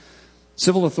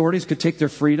 Civil authorities could take their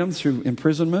freedom through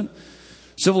imprisonment.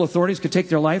 Civil authorities could take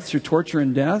their life through torture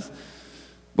and death.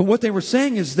 But what they were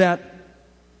saying is that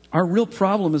our real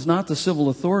problem is not the civil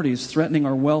authorities threatening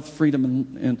our wealth,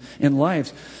 freedom, and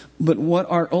lives, but what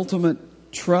our ultimate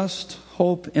trust,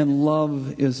 hope, and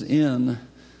love is in.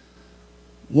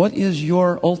 What is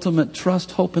your ultimate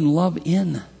trust, hope, and love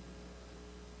in?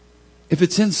 If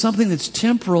it's in something that's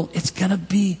temporal, it's going to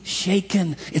be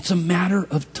shaken. It's a matter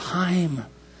of time.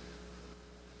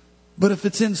 But if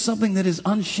it's in something that is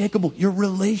unshakable, your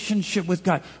relationship with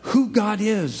God, who God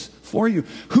is for you,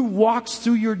 who walks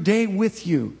through your day with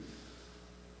you,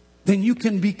 then you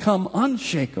can become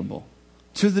unshakable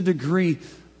to the degree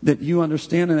that you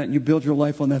understand and that you build your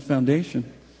life on that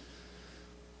foundation.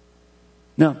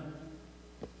 Now,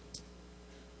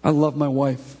 I love my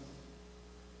wife.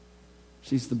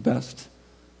 She's the best.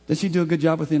 Did she do a good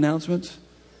job with the announcements?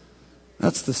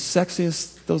 That's the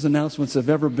sexiest those announcements have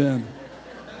ever been.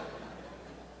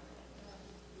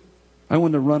 I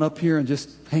wanted to run up here and just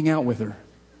hang out with her.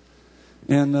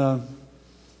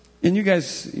 And you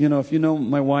guys, if you know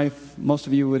my wife, most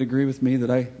of you would agree with me that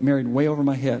I married way over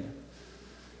my head.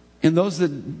 And those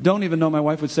that don't even know my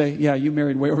wife would say, yeah, you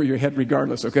married way over your head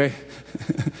regardless, okay?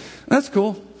 That's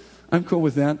cool. I'm cool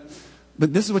with that.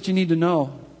 But this is what you need to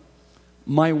know.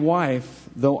 My wife,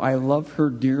 though I love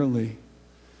her dearly,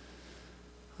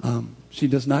 she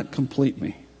does not complete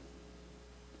me.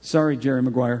 Sorry, Jerry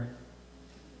Maguire.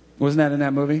 Wasn't that in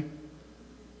that movie?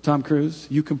 Tom Cruise,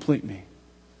 you complete me.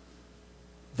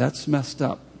 That's messed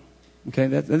up. Okay,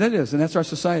 that is, and that's our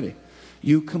society.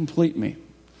 You complete me.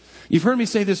 You've heard me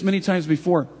say this many times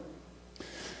before,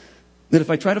 that if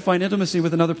I try to find intimacy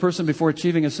with another person before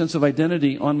achieving a sense of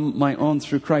identity on my own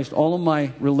through Christ, all of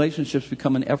my relationships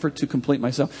become an effort to complete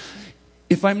myself.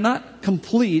 If I'm not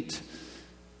complete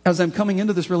as I'm coming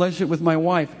into this relationship with my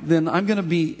wife, then I'm going to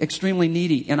be extremely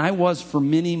needy. And I was for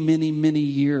many, many, many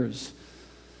years.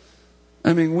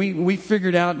 I mean, we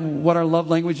figured out what our love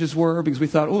languages were because we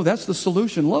thought, oh, that's the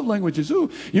solution. Love languages.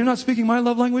 Oh, you're not speaking my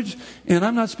love language and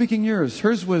I'm not speaking yours.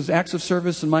 Hers was acts of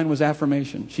service and mine was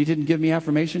affirmation. She didn't give me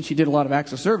affirmation. She did a lot of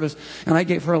acts of service. And I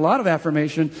gave her a lot of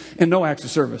affirmation and no acts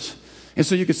of service. And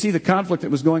so you could see the conflict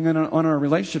that was going on our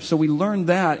relationship. So we learned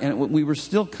that, and we were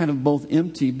still kind of both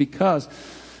empty because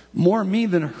more me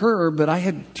than her, but I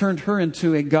had turned her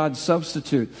into a God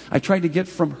substitute. I tried to get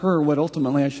from her what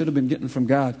ultimately I should have been getting from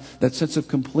God, that sense of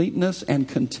completeness and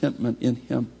contentment in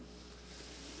Him.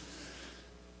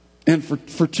 And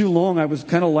for too long, I was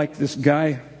kind of like this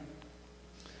guy,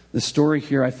 the story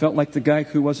here. I felt like the guy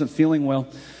who wasn't feeling well.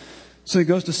 So he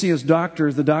goes to see his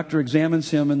doctor. The doctor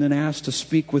examines him and then asks to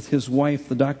speak with his wife.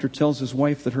 The doctor tells his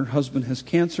wife that her husband has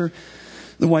cancer.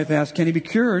 The wife asks, can he be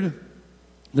cured?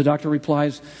 The doctor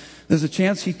replies, there's a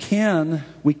chance we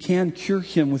can cure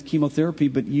him with chemotherapy,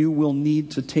 but you will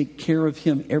need to take care of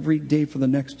him every day for the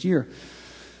next year.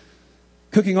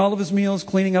 cooking all of his meals,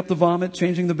 cleaning up the vomit,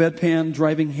 changing the bedpan,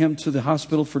 driving him to the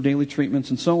hospital for daily treatments,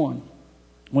 and so on.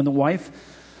 When the wife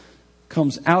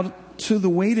comes out to the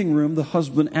waiting room, the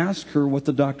husband asks her what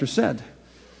the doctor said.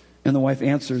 And the wife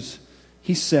answers,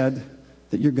 he said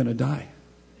that you're going to die.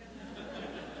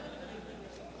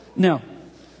 Now,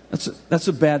 that's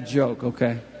a bad joke,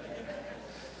 okay?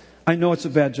 I know it's a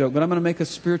bad joke, but I'm going to make a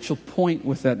spiritual point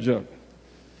with that joke.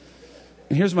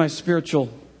 And here's my spiritual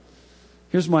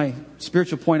point.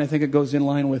 I think it goes in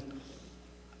line with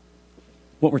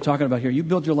what we're talking about here. You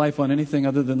build your life on anything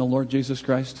other than the Lord Jesus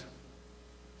Christ,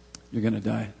 you're going to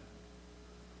die.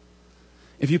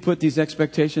 If you put these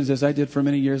expectations, as I did for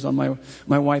many years, on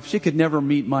my wife, she could never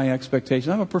meet my expectations.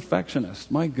 I'm a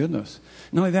perfectionist. My goodness.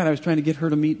 Not only that, I was trying to get her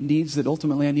to meet needs that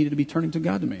ultimately I needed to be turning to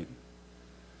God to meet.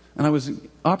 And I was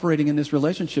operating in this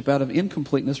relationship out of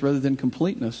incompleteness rather than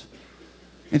completeness.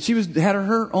 And she had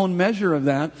her own measure of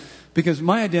that, because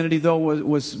my identity, though,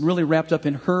 was really wrapped up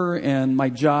in her and my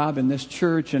job and this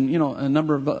church and,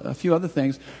 a few other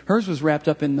things. Hers was wrapped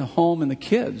up in the home and the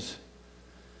kids.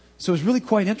 So it was really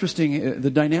quite interesting,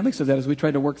 the dynamics of that, as we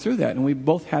tried to work through that. And we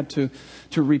both had to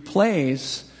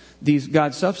replace these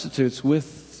God substitutes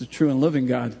with the true and living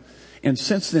God. And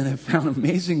since then have found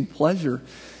amazing pleasure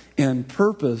and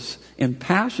purpose and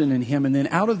passion in Him. And then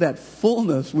out of that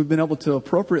fullness, we've been able to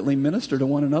appropriately minister to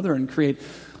one another and create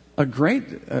a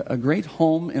great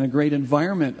home and a great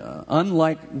environment,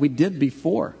 unlike we did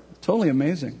before. Totally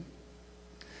amazing.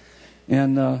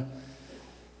 And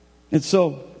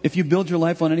so, if you build your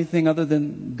life on anything other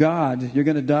than God, you're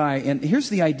going to die. And here's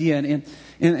the idea. And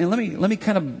let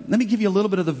me give you a little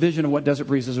bit of the vision of what Desert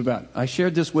Breeze is about. I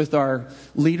shared this with our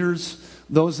leaders,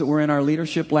 those that were in our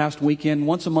leadership last weekend.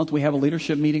 Once a month we have a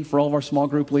leadership meeting for all of our small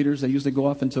group leaders. They usually go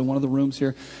off into one of the rooms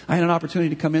here. I had an opportunity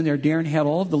to come in there. Darren had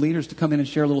all of the leaders to come in and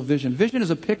share a little vision. Vision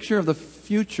is a picture of the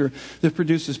future that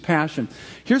produces passion.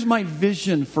 Here's my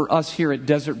vision for us here at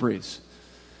Desert Breeze.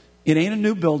 It ain't a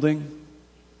new building.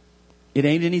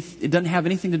 It doesn't have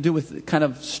anything to do with kind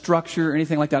of structure or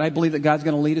anything like that. I believe that God's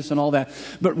going to lead us and all that.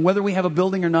 But whether we have a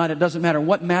building or not, it doesn't matter.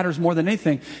 What matters more than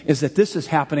anything is that this is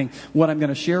happening, what I'm going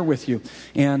to share with you.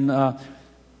 And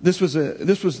this was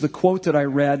the quote that I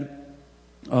read.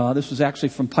 This was actually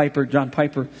from John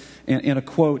Piper, in a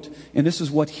quote. And this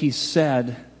is what he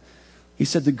said. He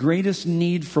said, the greatest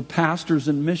need for pastors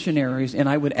and missionaries, and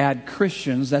I would add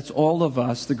Christians, that's all of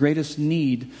us, the greatest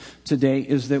need today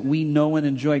is that we know and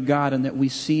enjoy God and that we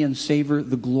see and savor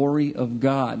the glory of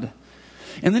God.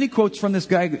 And then he quotes from this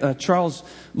guy, Charles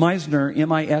Misner,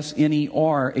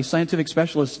 M-I-S-N-E-R, a scientific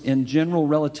specialist in general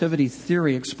relativity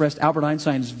theory, expressed Albert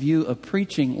Einstein's view of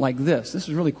preaching like this. This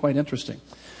is really quite interesting.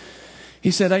 He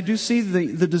said, I do see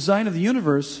the design of the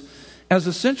universe as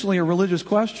essentially a religious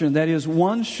question. That is,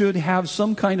 one should have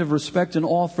some kind of respect and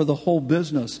awe for the whole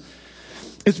business.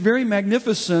 It's very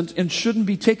magnificent and shouldn't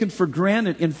be taken for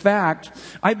granted. In fact,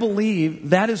 I believe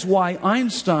that is why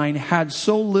Einstein had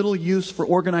so little use for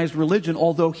organized religion,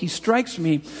 although he strikes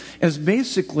me as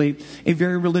basically a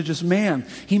very religious man.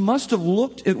 He must have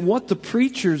looked at what the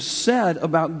preachers said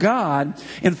about God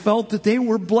and felt that they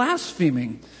were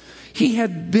blaspheming. He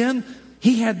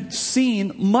had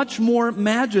seen much more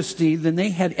majesty than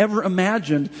they had ever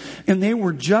imagined, and they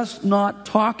were just not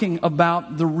talking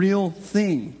about the real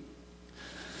thing.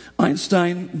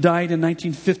 Einstein died in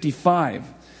 1955.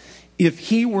 If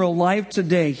he were alive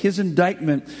today, his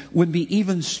indictment would be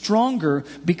even stronger,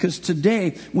 because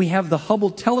today we have the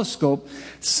Hubble telescope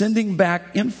sending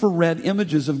back infrared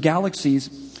images of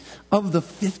galaxies of the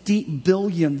 50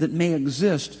 billion that may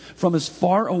exist from as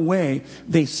far away,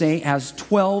 they say, as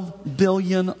 12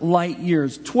 billion light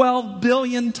years. 12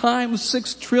 billion times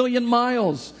 6 trillion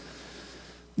miles.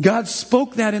 God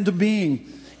spoke that into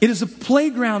being. It is a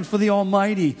playground for the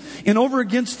Almighty. And over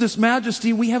against this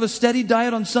majesty, we have a steady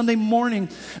diet on Sunday morning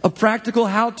of practical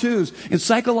how-tos and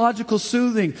psychological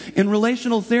soothing and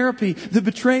relational therapy that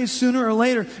betrays sooner or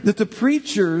later that the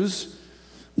preachers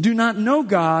do not know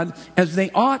God as they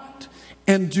ought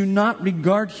and do not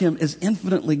regard Him as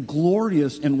infinitely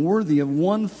glorious and worthy of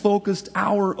one focused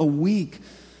hour a week.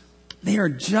 They are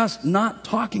just not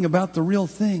talking about the real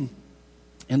thing.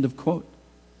 End of quote.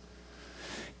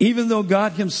 Even though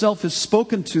God Himself has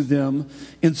spoken to them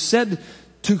and said,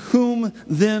 to whom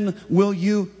then will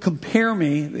you compare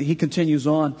me? He continues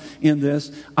on in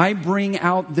this. I bring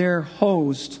out their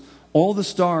host, all the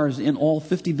stars in all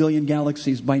 50 billion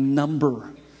galaxies by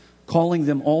number, calling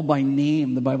them all by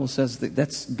name. The Bible says that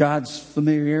that's God's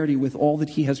familiarity with all that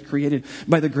He has created.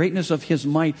 By the greatness of His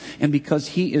might, and because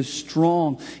He is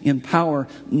strong in power,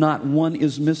 not one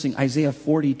is missing. Isaiah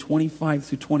 40, 25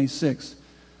 through 26.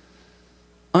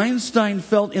 Einstein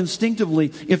felt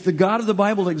instinctively, if the God of the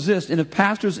Bible exists, and if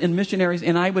pastors and missionaries,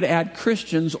 and I would add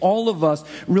Christians, all of us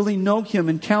really know Him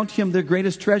and count Him their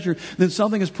greatest treasure, then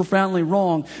something is profoundly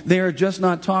wrong. They are just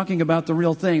not talking about the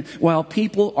real thing, while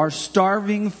people are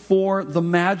starving for the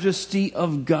majesty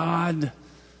of God.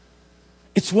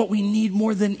 It's what we need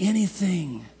more than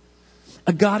anything.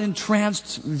 A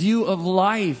God-entranced view of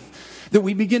life, that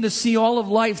we begin to see all of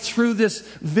life through this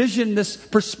vision, this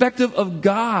perspective of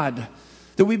God.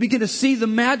 That we begin to see the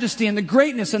majesty and the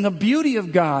greatness and the beauty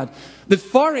of God that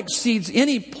far exceeds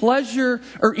any pleasure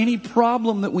or any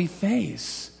problem that we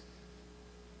face.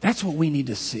 That's what we need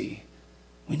to see.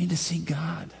 We need to see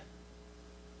God.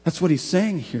 That's what he's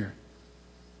saying here.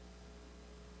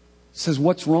 He says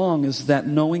what's wrong is that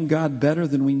knowing God better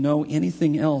than we know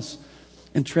anything else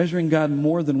and treasuring God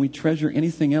more than we treasure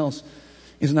anything else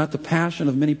is not the passion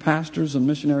of many pastors and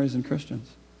missionaries and Christians.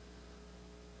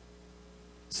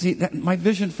 See, my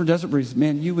vision for Desert Breeze,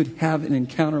 man, you would have an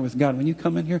encounter with God. When you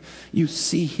come in here, you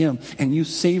see Him and you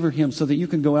savor Him so that you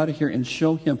can go out of here and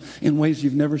show Him in ways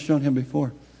you've never shown Him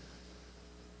before.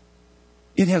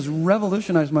 It has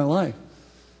revolutionized my life.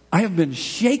 I have been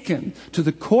shaken to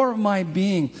the core of my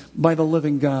being by the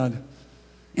living God.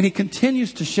 And He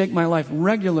continues to shake my life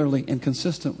regularly and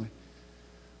consistently.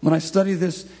 When I study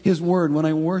His Word, when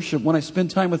I worship, when I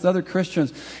spend time with other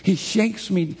Christians, He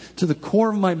shakes me to the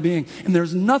core of my being. And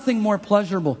there's nothing more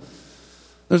pleasurable.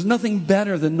 There's nothing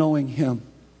better than knowing Him.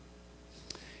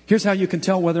 Here's how you can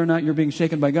tell whether or not you're being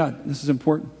shaken by God. This is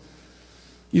important.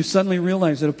 You suddenly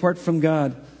realize that apart from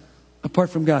God,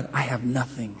 I have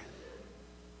nothing.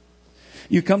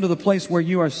 You come to the place where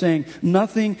you are saying,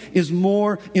 nothing is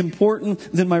more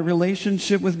important than my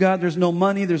relationship with God. There's no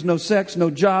money, there's no sex, no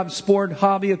job, sport,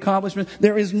 hobby, accomplishment.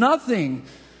 There is nothing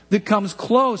that comes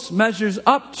close, measures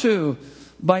up to,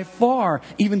 by far,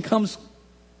 even comes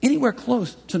anywhere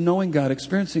close to knowing God,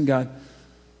 experiencing God,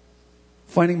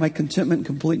 finding my contentment and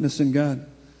completeness in God.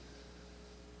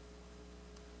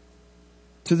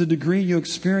 To the degree you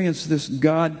experience this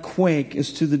God quake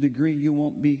is to the degree you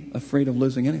won't be afraid of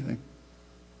losing anything.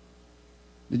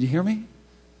 Did you hear me?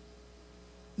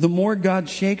 The more God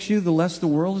shakes you, the less the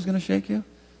world is going to shake you.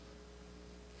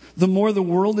 The more the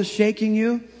world is shaking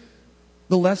you,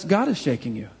 the less God is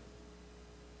shaking you.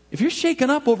 If you're shaken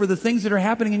up over the things that are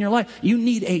happening in your life, you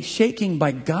need a shaking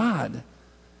by God.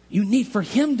 You need for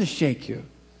Him to shake you.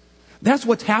 That's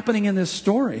what's happening in this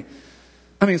story.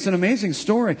 I mean, it's an amazing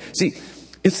story. See,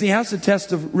 it's the acid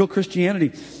test of real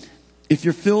Christianity. If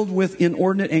you're filled with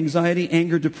inordinate anxiety,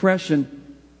 anger, depression,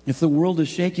 if the world is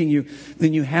shaking you,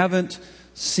 then you haven't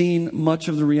seen much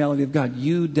of the reality of God.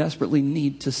 You desperately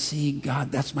need to see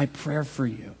God. That's my prayer for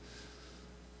you.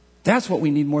 That's what we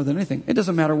need more than anything. It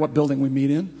doesn't matter what building we meet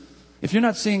in. If you're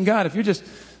not seeing God, if you're just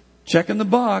checking the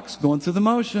box, going through the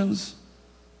motions,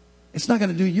 it's not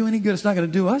going to do you any good. It's not going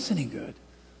to do us any good.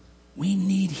 We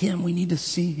need Him. We need to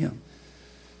see Him.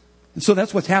 And so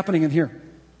that's what's happening in here.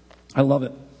 I love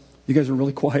it. You guys are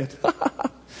really quiet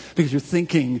because you're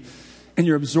thinking and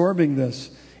you're absorbing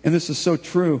this. And this is so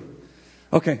true.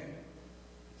 Okay.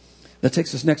 That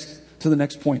takes us to the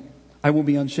next point. I will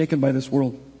be unshaken by this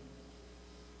world.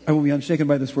 I will be unshaken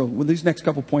by this world. With these next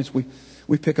couple points, we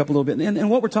pick up a little bit. And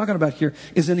what we're talking about here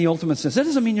is in the ultimate sense. That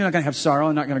doesn't mean you're not going to have sorrow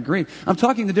and not going to grieve. I'm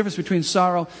talking the difference between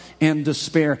sorrow and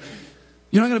despair.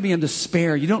 You're not going to be in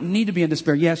despair. You don't need to be in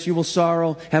despair. Yes, you will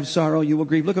have sorrow, you will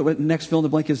grieve. Look at what the next fill in the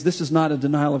blank is. This is not a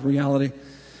denial of reality.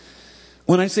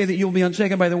 When I say that you'll be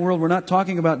unshaken by the world, we're not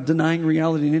talking about denying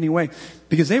reality in any way.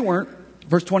 Because they weren't.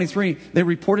 Verse 23, they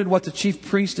reported what the chief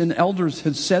priests and elders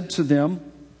had said to them.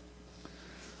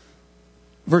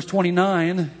 Verse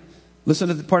 29, listen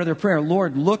to the part of their prayer.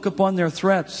 Lord, look upon their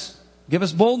threats. Give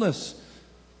us boldness.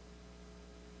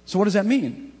 So what does that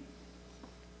mean?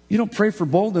 You don't pray for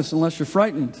boldness unless you're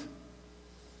frightened.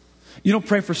 You don't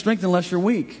pray for strength unless you're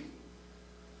weak.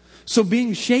 So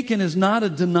being shaken is not a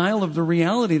denial of the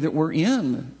reality that we're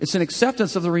in. It's an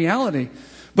acceptance of the reality.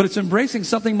 But it's embracing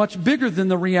something much bigger than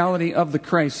the reality of the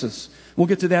crisis. We'll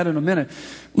get to that in a minute.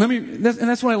 And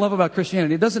that's what I love about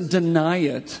Christianity. It doesn't deny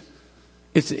it.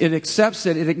 It accepts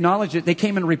it. It acknowledges it. They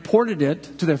came and reported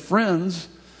it to their friends.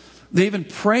 They even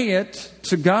pray it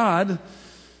to God.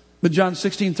 But John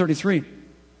 16:33,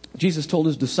 Jesus told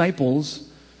His disciples,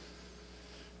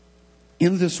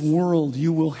 in this world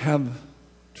you will have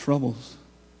troubles.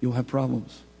 You'll have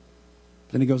problems.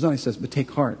 Then He goes on, He says, but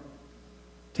take heart.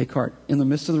 Take heart. In the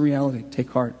midst of the reality, take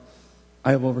heart.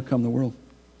 I have overcome the world.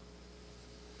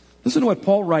 Listen to what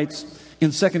Paul writes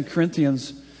in 2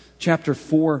 Corinthians chapter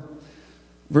 4,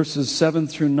 verses 7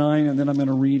 through 9, and then I'm going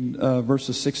to read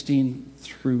verses 16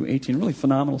 through 18. Really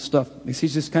phenomenal stuff.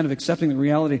 He's just kind of accepting the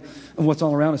reality of what's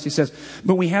all around us. He says,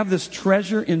 but we have this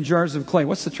treasure in jars of clay.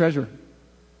 What's the treasure?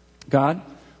 God.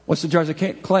 What's the jars of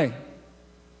clay?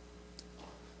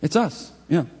 It's us.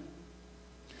 Yeah.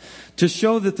 To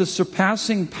show that the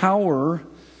surpassing power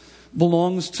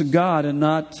belongs to God and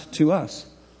not to us.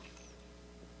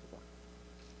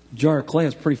 Jar of clay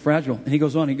is pretty fragile. And he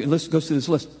goes on, he goes through this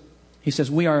list. He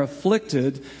says, we are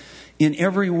afflicted in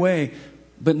every way,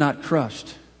 but not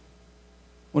crushed.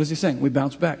 What is he saying? We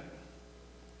bounce back.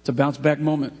 It's a bounce back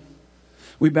moment.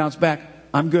 We bounce back.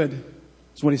 I'm good.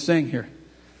 That's what he's saying here.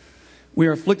 We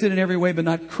are afflicted in every way, but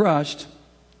not crushed.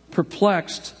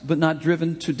 Perplexed, but not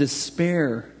driven to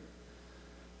despair.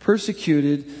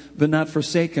 Persecuted, but not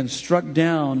forsaken. Struck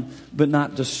down, but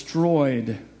not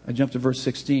destroyed. I jumped to verse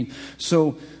 16.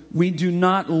 So we do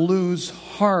not lose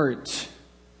heart.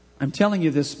 I'm telling you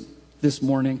this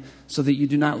morning so that you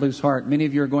do not lose heart. Many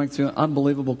of you are going through an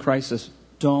unbelievable crisis.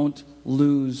 Don't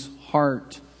lose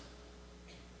heart.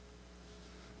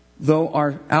 Though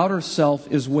our outer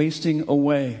self is wasting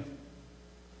away.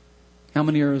 How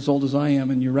many are as old as I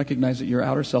am and you recognize that your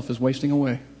outer self is wasting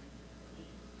away?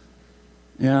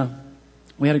 Yeah.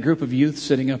 We had a group of youth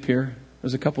sitting up here.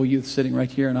 There's a couple of youth sitting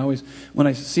right here. And I always, when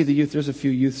I see the youth, there's a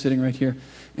few youth sitting right here.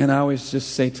 And I always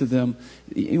just say to them,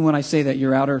 when I say that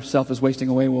your outer self is wasting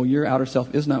away, well, your outer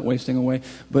self is not wasting away,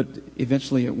 but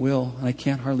eventually it will. And I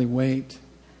can't hardly wait.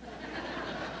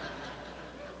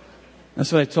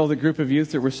 That's what I told the group of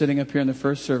youth that were sitting up here in the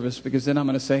first service, because then I'm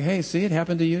going to say, hey, see, it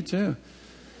happened to you too.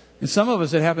 And some of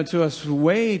us, it happened to us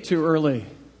way too early.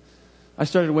 I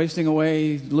started wasting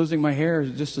away, losing my hair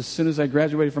just as soon as I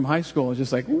graduated from high school. It was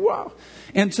just like, wow.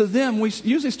 And to them, we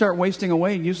usually start wasting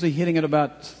away, usually hitting at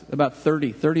about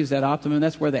 30. 30 is that optimum.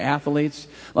 That's where the athletes,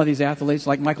 a lot of these athletes,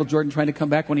 like Michael Jordan trying to come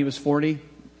back when he was 40.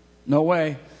 No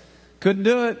way. Couldn't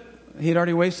do it. He'd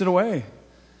already wasted away.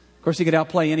 Of course, he could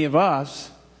outplay any of us.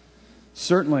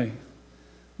 Certainly.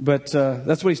 But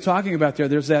that's what he's talking about there.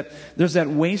 There's that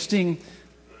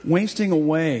wasting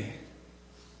away.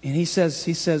 And he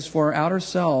says, for our outer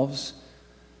self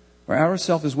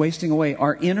is wasting away.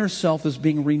 Our inner self is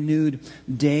being renewed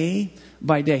day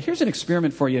by day. Here's an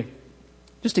experiment for you,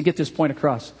 just to get this point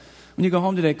across. When you go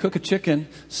home today, cook a chicken,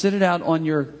 sit it out on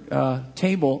your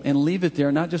table, and leave it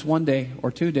there, not just 1 day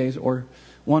or 2 days or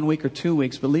 1 week or 2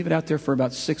 weeks, but leave it out there for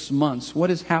about 6 months.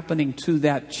 What is happening to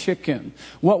that chicken?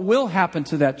 What will happen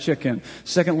to that chicken?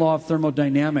 Second law of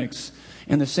thermodynamics.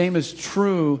 And the same is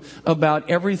true about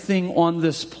everything on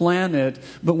this planet.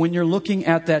 But when you're looking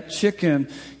at that chicken,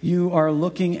 you are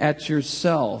looking at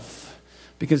yourself,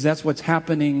 because that's what's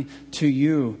happening to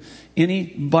you. Any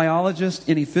biologist,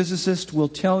 any physicist will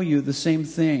tell you the same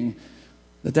thing.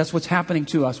 That's what's happening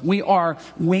to us. We are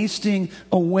wasting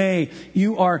away.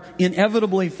 You are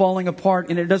inevitably falling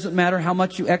apart. And it doesn't matter how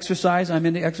much you exercise. I'm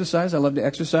into exercise. I love to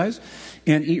exercise.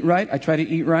 And eat right. I try to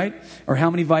eat right. Or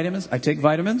how many vitamins. I take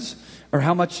vitamins. Or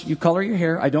how much you color your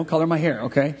hair. I don't color my hair,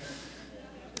 okay?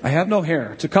 I have no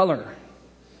hair to color.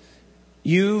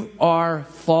 You are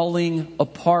falling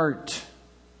apart.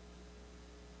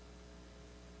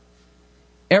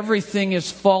 Everything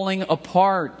is falling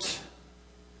apart.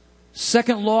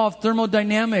 Second law of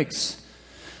thermodynamics.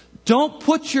 Don't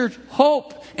put your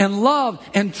hope and love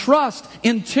and trust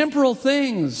in temporal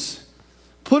things.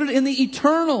 Put it in the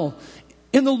eternal,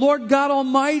 in the Lord God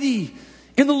Almighty,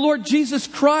 in the Lord Jesus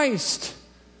Christ.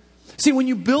 See, when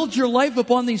you build your life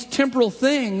upon these temporal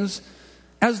things,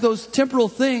 as those temporal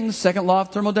things, second law of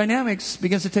thermodynamics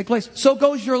begins to take place, so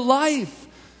goes your life.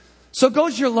 So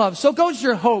goes your love. So goes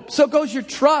your hope. So goes your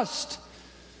trust.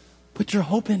 Put your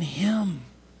hope in Him.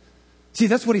 See,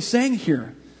 that's what he's saying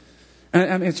here.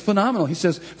 And it's phenomenal. He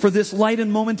says, for this light and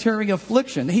momentary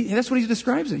affliction. That's what he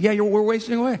describes it. Yeah, we're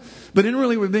wasting away. But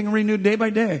inwardly, we're being renewed day by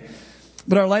day.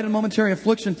 But our light and momentary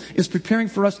affliction is preparing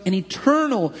for us an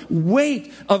eternal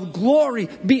weight of glory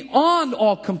beyond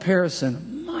all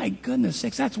comparison. My goodness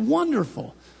sakes, that's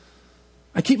wonderful.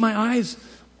 I keep my eyes.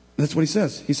 That's what he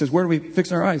says. He says, where do we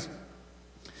fix our eyes?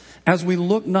 As we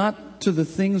look not to the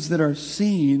things that are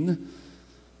seen,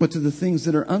 but to the things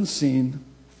that are unseen.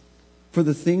 For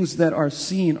the things that are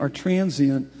seen are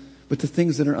transient, but the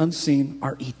things that are unseen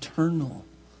are eternal.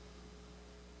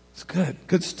 It's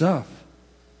good stuff.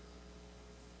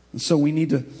 And so we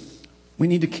need to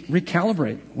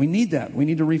recalibrate. We need that. We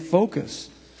need to refocus.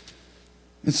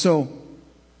 And so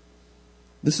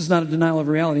this is not a denial of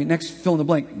reality. Next, fill in the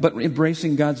blank. But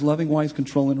embracing God's loving, wise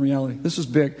control in reality. This is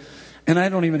big. And I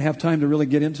don't even have time to really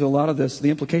get into a lot of this,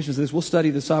 the implications of this. We'll study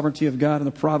the sovereignty of God and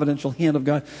the providential hand of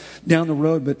God down the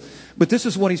road. But this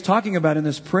is what he's talking about in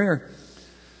this prayer.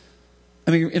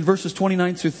 I mean, in verses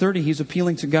 29 through 30, he's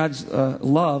appealing to God's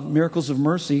love, miracles of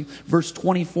mercy. Verse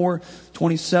 24,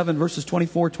 27, verses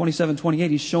 24, 27,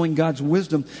 28, he's showing God's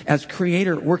wisdom as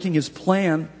creator, working his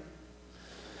plan.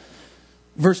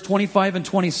 Verse 25 and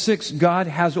 26, God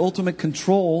has ultimate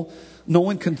control. No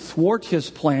one can thwart his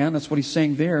plan. That's what he's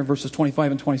saying there in verses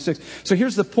 25 and 26. So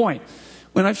here's the point.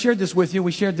 When I've shared this with you,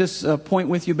 we shared this point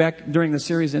with you back during the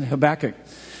series in Habakkuk.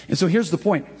 And so here's the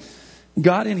point.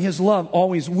 God in his love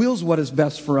always wills what is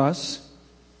best for us.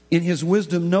 In his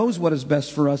wisdom knows what is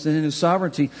best for us. And in his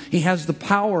sovereignty, he has the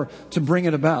power to bring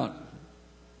it about.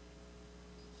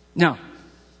 Now,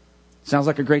 sounds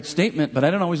like a great statement, but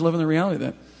I don't always live in the reality of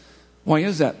that. Why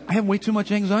is that? I have way too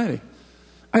much anxiety.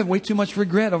 I have way too much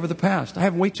regret over the past. I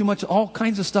have way too much, all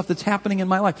kinds of stuff that's happening in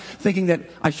my life. Thinking that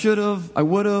I should have, I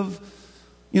would have,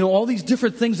 all these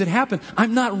different things that happen.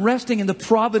 I'm not resting in the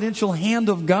providential hand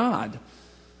of God.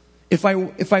 If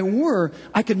I were,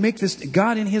 I could make this,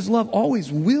 God in his love always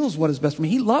wills what is best for me.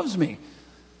 He loves me.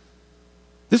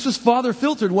 This was Father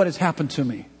filtered what has happened to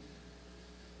me.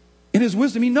 In his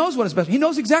wisdom, he knows what is best. He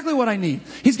knows exactly what I need.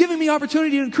 He's giving me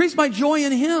opportunity to increase my joy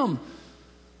in him.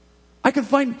 I can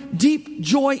find deep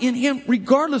joy in him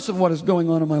regardless of what is going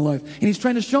on in my life. And he's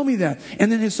trying to show me that. And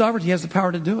then his sovereignty has the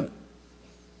power to do it.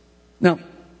 Now,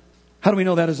 how do we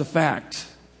know that is a fact?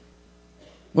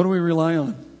 What do we rely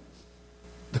on?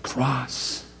 The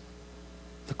cross.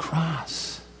 The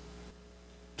cross.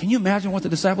 Can you imagine what the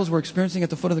disciples were experiencing at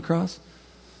the foot of the cross?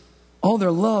 All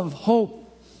their love,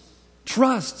 hope,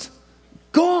 trust,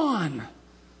 gone.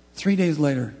 3 days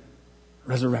later,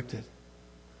 resurrected.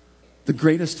 The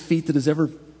greatest feat that has ever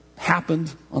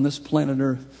happened on this planet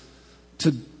Earth.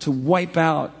 To wipe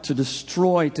out, to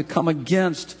destroy, to come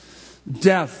against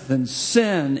death and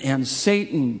sin and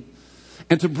Satan.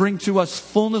 And to bring to us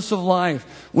fullness of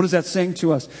life. What is that saying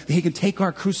to us? That he can take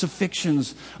our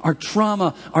crucifixions, our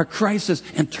trauma, our crisis,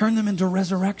 and turn them into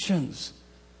resurrections.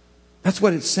 That's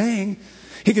what it's saying.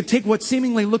 He can take what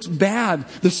seemingly looks bad,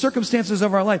 the circumstances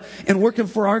of our life, and work them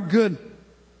for our good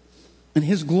and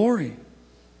his glory.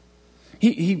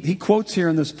 He quotes here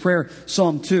in this prayer,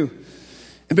 Psalm 2.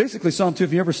 And basically, Psalm 2,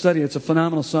 if you ever study it, it's a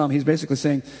phenomenal psalm. He's basically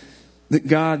saying that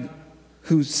God,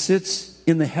 who sits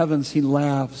in the heavens, he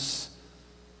laughs.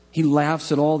 He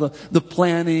laughs at all the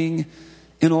planning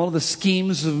and all the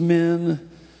schemes of men.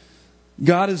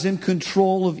 God is in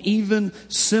control of even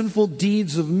sinful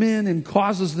deeds of men and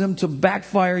causes them to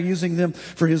backfire, using them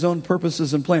for his own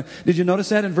purposes and plan. Did you notice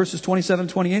that in verses 27 and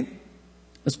 28?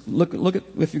 Let's look at,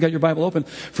 if you've got your Bible open.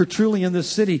 For truly in this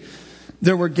city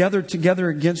there were gathered together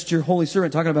against your holy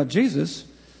servant, talking about Jesus,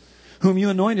 whom you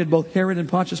anointed, both Herod and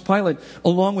Pontius Pilate,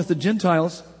 along with the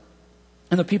Gentiles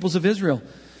and the peoples of Israel,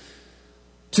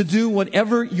 to do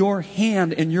whatever your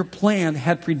hand and your plan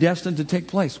had predestined to take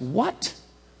place. What?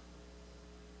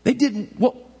 They did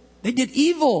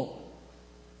evil.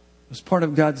 It was part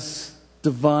of God's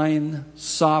divine,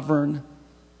 sovereign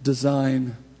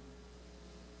design.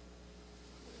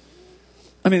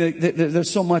 I mean, there's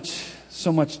so much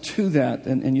to that.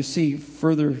 And you see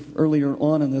further earlier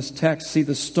on in this text, see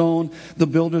the stone the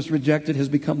builders rejected has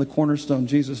become the cornerstone.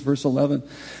 Jesus, verse 11.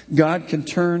 God can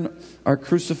turn our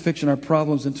crucifixion, our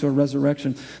problems, into a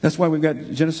resurrection. That's why we've got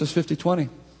Genesis 50:20.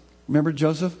 Remember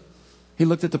Joseph? He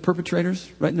looked at the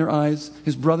perpetrators right in their eyes,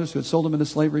 his brothers who had sold him into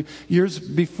slavery years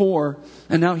before,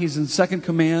 and now he's in second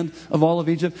command of all of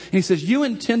Egypt. And he says, you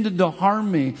intended to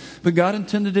harm me, but God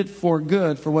intended it for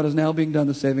good, for what is now being done,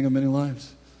 the saving of many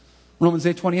lives. Romans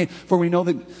 8:28, for we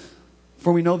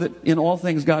know that in all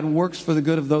things God works for the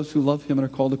good of those who love him and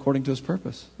are called according to his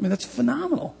purpose. I mean, that's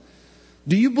phenomenal.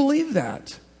 Do you believe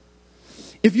that?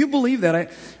 If you believe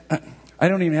that, I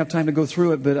don't even have time to go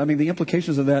through it, but I mean, the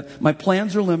implications of that. My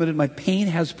plans are limited. My pain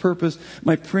has purpose.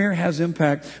 My prayer has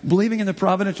impact. Believing in the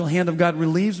providential hand of God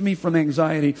relieves me from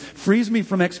anxiety, frees me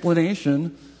from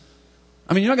explanation.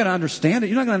 I mean, you're not going to understand it.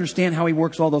 You're not going to understand how he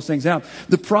works all those things out.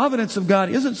 The providence of God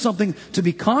isn't something to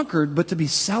be conquered, but to be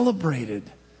celebrated.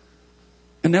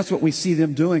 And that's what we see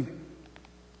them doing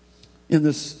in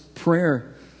this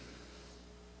prayer.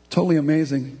 Totally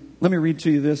amazing. Let me read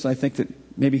to you this. I think that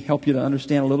maybe help you to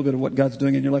understand a little bit of what God's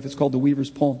doing in your life. It's called the Weaver's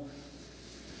Poem.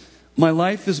 My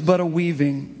life is but a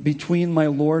weaving between my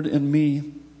Lord and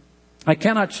me. I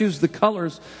cannot choose the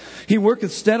colors. He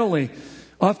worketh steadily.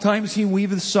 Oft times he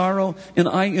weaveth sorrow, and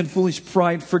I in foolish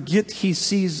pride forget he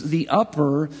sees the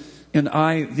upper, and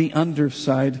I the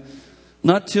underside.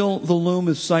 Not till the loom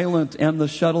is silent and the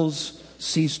shuttles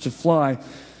cease to fly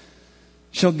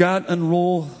Shall God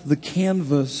unroll the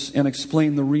canvas and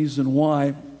explain the reason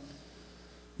why?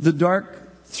 The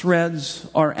dark threads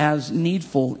are as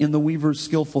needful in the weaver's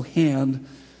skillful hand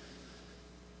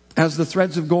as the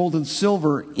threads of gold and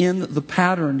silver in the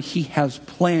pattern he has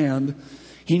planned.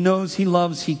 He knows, he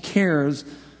loves, he cares.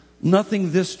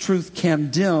 Nothing this truth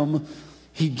can dim.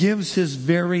 He gives his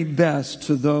very best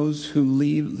to those who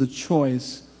leave the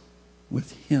choice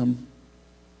with him.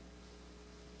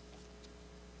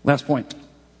 Last point.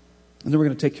 And then we're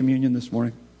going to take communion this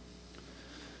morning.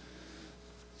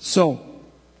 So,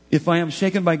 if I am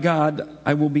shaken by God,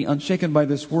 I will be unshaken by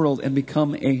this world and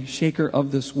become a shaker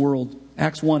of this world.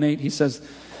 Acts 1:8, he says,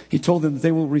 he told them that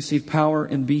they will receive power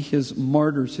and be his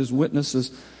martyrs, his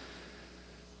witnesses.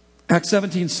 Acts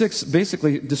 17:6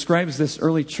 basically describes this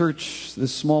early church,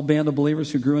 this small band of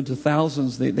believers who grew into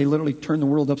thousands. They literally turned the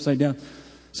world upside down.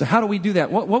 So how do we do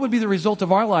that? What would be the result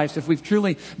of our lives if we've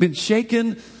truly been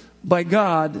shaken by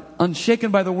God,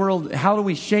 unshaken by the world? How do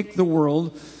we shake the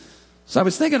world? So I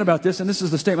was thinking about this, and this is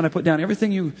the statement I put down.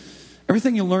 Everything you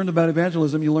learned about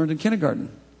evangelism, you learned in kindergarten.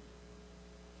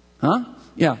 Huh?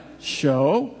 Yeah.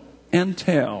 Show and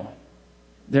tell.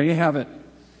 There you have it.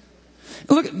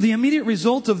 Look, the immediate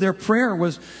result of their prayer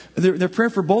was, their prayer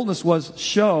for boldness was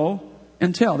show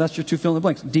and tell. That's your two fill in the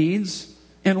blanks. Deeds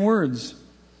and words.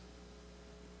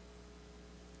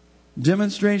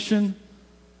 Demonstration,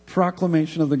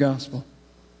 proclamation of the gospel.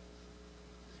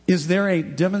 Is there a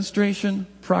demonstration,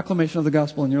 proclamation of the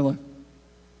gospel in your life?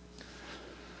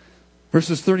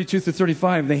 Verses 32 through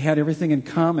 35, they had everything in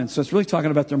common. So it's really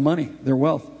talking about their money, their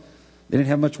wealth. They didn't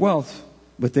have much wealth,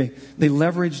 but they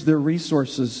leveraged their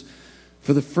resources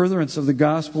for the furtherance of the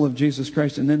gospel of Jesus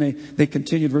Christ. And then they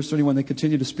continued, verse 31, they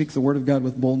continued to speak the word of God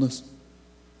with boldness.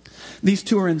 These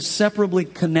two are inseparably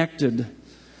connected.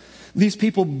 These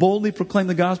people boldly proclaim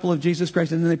the gospel of Jesus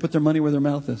Christ, and then they put their money where their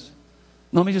mouth is.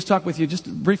 Now, let me just talk with you just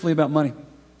briefly about money.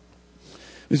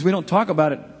 Because we don't talk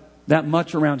about it that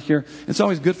much around here. It's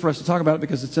always good for us to talk about it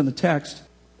because it's in the text.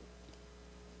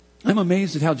 I'm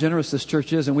amazed at how generous this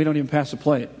church is, and we don't even pass a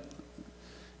plate.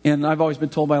 And I've always been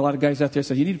told by a lot of guys out there,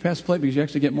 say, you need to pass a plate because you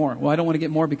actually get more. Well, I don't want to get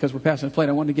more because we're passing a plate.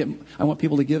 I want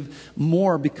people to give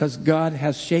more because God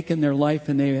has shaken their life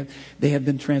and they have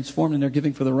been transformed and they're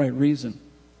giving for the right reason.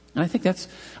 And I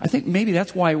think maybe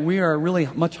that's why we are really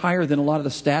much higher than a lot of the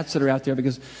stats that are out there,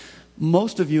 because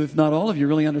most of you, if not all of you,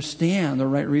 really understand the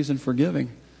right reason for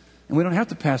giving. And we don't have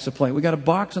to pass a plate. We got a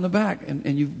box in the back,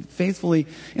 and you faithfully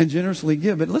and generously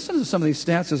give. But listen to some of these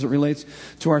stats as it relates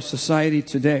to our society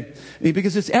today.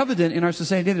 Because it's evident in our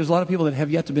society today, there's a lot of people that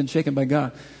have yet to been shaken by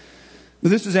God.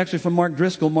 But this is actually from Mark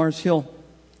Driscoll, Mars Hill.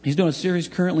 He's doing a series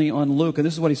currently on Luke, and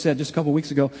this is what he said just a couple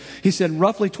weeks ago. He said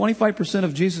roughly 25%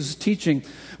 of Jesus' teaching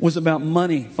was about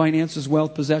money, finances,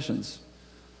 wealth, possessions.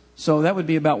 So that would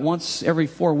be about once every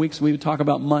 4 weeks we would talk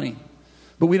about money.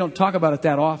 But we don't talk about it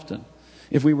that often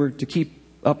if we were to keep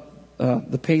up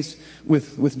the pace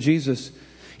with Jesus.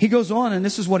 He goes on, and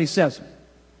this is what he says.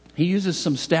 He uses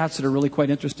some stats that are really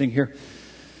quite interesting here.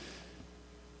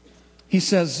 He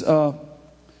says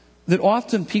that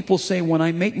often people say, when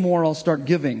I make more, I'll start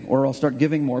giving, or I'll start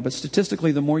giving more. But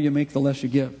statistically, the more you make, the less you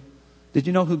give. Did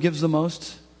you know who gives the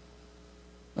most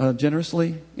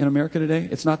generously in America today?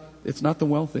 It's not the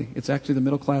wealthy. It's actually the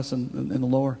middle class and the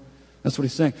lower. That's what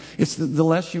he's saying. It's the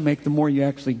less you make, the more you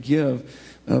actually give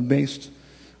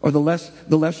or the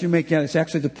less you make. Yeah, it's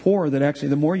actually the poor that actually,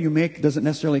 the more you make doesn't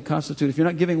necessarily constitute. If you're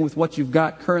not giving with what you've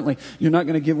got currently, you're not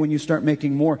going to give when you start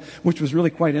making more, which was really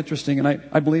quite interesting. And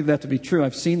I believe that to be true.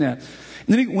 I've seen that. And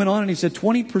then he went on and he said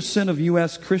 20% of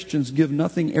U.S. Christians give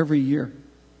nothing every year.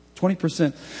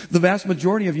 20%. The vast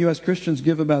majority of U.S. Christians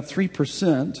give about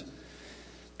 3%.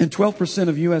 And 12%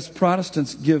 of U.S.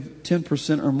 Protestants give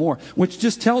 10% or more, which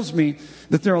just tells me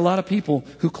that there are a lot of people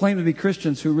who claim to be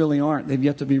Christians who really aren't. They've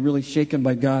yet to be really shaken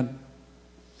by God.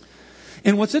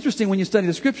 And what's interesting when you study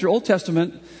the Scripture, Old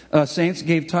Testament saints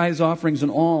gave tithes, offerings,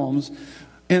 and alms.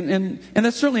 And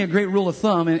that's certainly a great rule of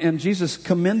thumb, and Jesus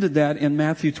commended that in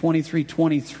Matthew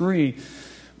 23:23.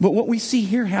 But what we see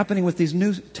here happening with these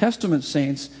New Testament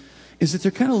saints is that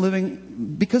they're kind of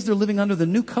living, because they're living under the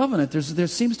new covenant, there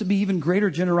seems to be even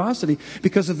greater generosity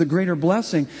because of the greater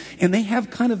blessing. And they have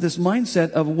kind of this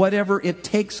mindset of whatever it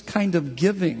takes kind of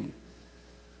giving.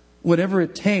 Whatever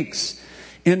it takes.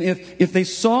 And if they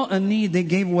saw a need, they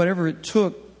gave whatever it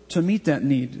took to meet that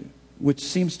need, which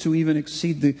seems to even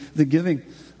exceed the giving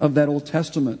of that Old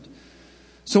Testament.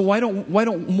 So why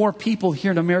don't more people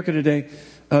here in America today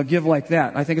give like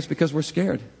that? I think it's because we're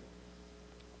scared.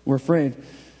 We're afraid.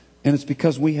 And it's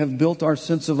because we have built our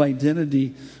sense of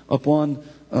identity upon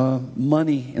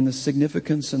money and the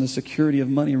significance and the security of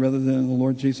money rather than in the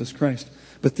Lord Jesus Christ.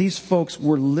 But these folks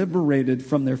were liberated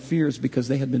from their fears because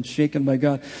they had been shaken by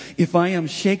God. If I am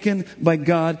shaken by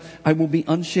God, I will be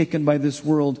unshaken by this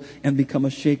world and become a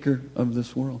shaker of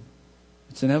this world.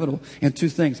 It's inevitable. And two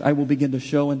things. I will begin to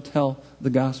show and tell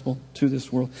the gospel to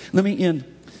this world. Let me end.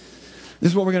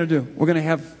 This is what we're going to do. We're going to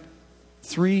have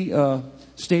 3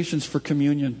 stations for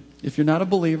communion. If you're not a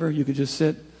believer, you could just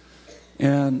sit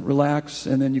and relax,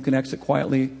 and then you can exit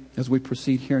quietly as we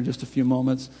proceed here in just a few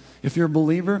moments. If you're a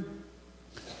believer,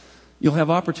 you'll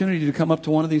have opportunity to come up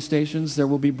to one of these stations. There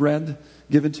will be bread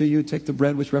given to you. Take the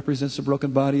bread, which represents the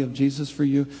broken body of Jesus for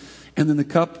you. And then the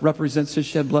cup represents His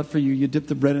shed blood for you. You dip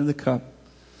the bread in the cup.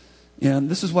 And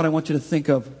this is what I want you to think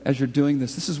of as you're doing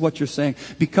this. This is what you're saying.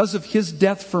 Because of His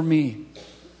death for me.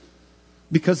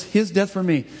 Because His death for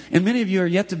me. And many of you are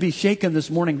yet to be shaken this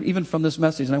morning, even from this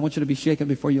message. And I want you to be shaken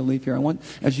before you leave here. I want,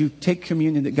 as you take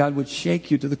communion, that God would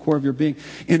shake you to the core of your being.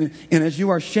 And as you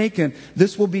are shaken,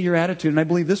 this will be your attitude. And I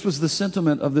believe this was the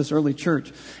sentiment of this early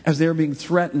church as they were being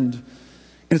threatened. And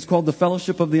it's called the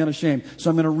fellowship of the unashamed.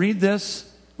 So I'm going to read this.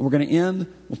 We're going to end.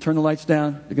 We'll turn the lights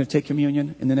down. You're going to take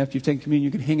communion. And then after you've taken communion,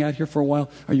 you can hang out here for a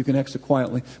while, or you can exit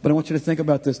quietly. But I want you to think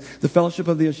about this. The fellowship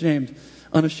of the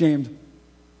unashamed.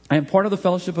 I am part of the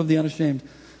fellowship of the unashamed.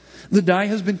 The die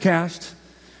has been cast.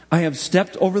 I have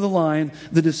stepped over the line.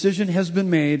 The decision has been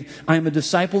made. I am a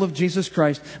disciple of Jesus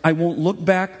Christ. I won't look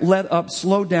back, let up,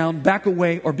 slow down, back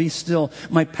away, or be still.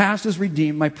 My past is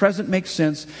redeemed. My present makes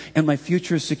sense. And my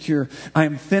future is secure. I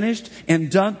am finished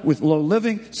and done with low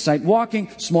living, sight walking,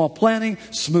 small planning,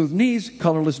 smooth knees,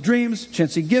 colorless dreams,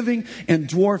 chancy giving, and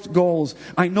dwarfed goals.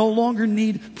 I no longer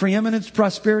need preeminence,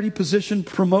 prosperity, position,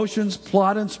 promotions,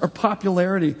 plaudits, or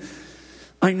popularity.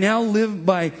 I now live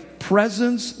by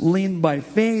presence, lean by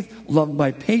faith, love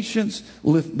by patience,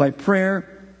 live by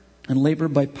prayer, and labor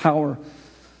by power.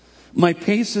 My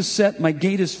pace is set, my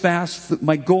gait is fast,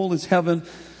 my goal is heaven.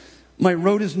 My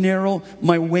road is narrow,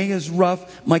 my way is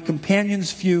rough, my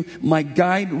companions few, my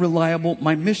guide reliable,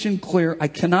 my mission clear. I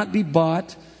cannot be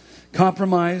bought,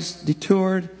 compromised,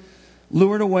 detoured,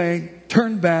 lured away,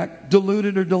 turned back,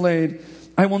 deluded, or delayed.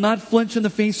 I will not flinch in the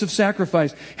face of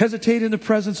sacrifice, hesitate in the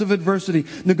presence of adversity,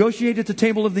 negotiate at the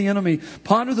table of the enemy,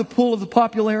 ponder the pool of the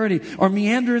popularity, or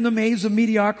meander in the maze of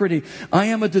mediocrity. I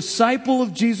am a disciple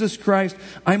of Jesus Christ.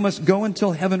 I must go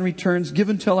until heaven returns, give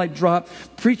until I drop,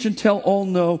 preach until all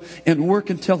know, and work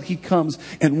until He comes.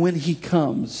 And when He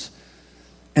comes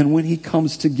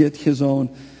to get His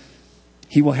own,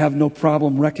 He will have no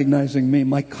problem recognizing me.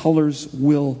 My colors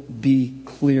will be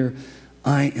clear.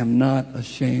 I am not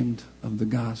ashamed of the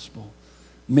gospel.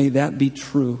 May that be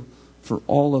true for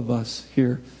all of us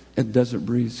here at Desert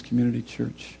Breeze Community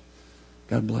Church.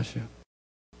 God bless you.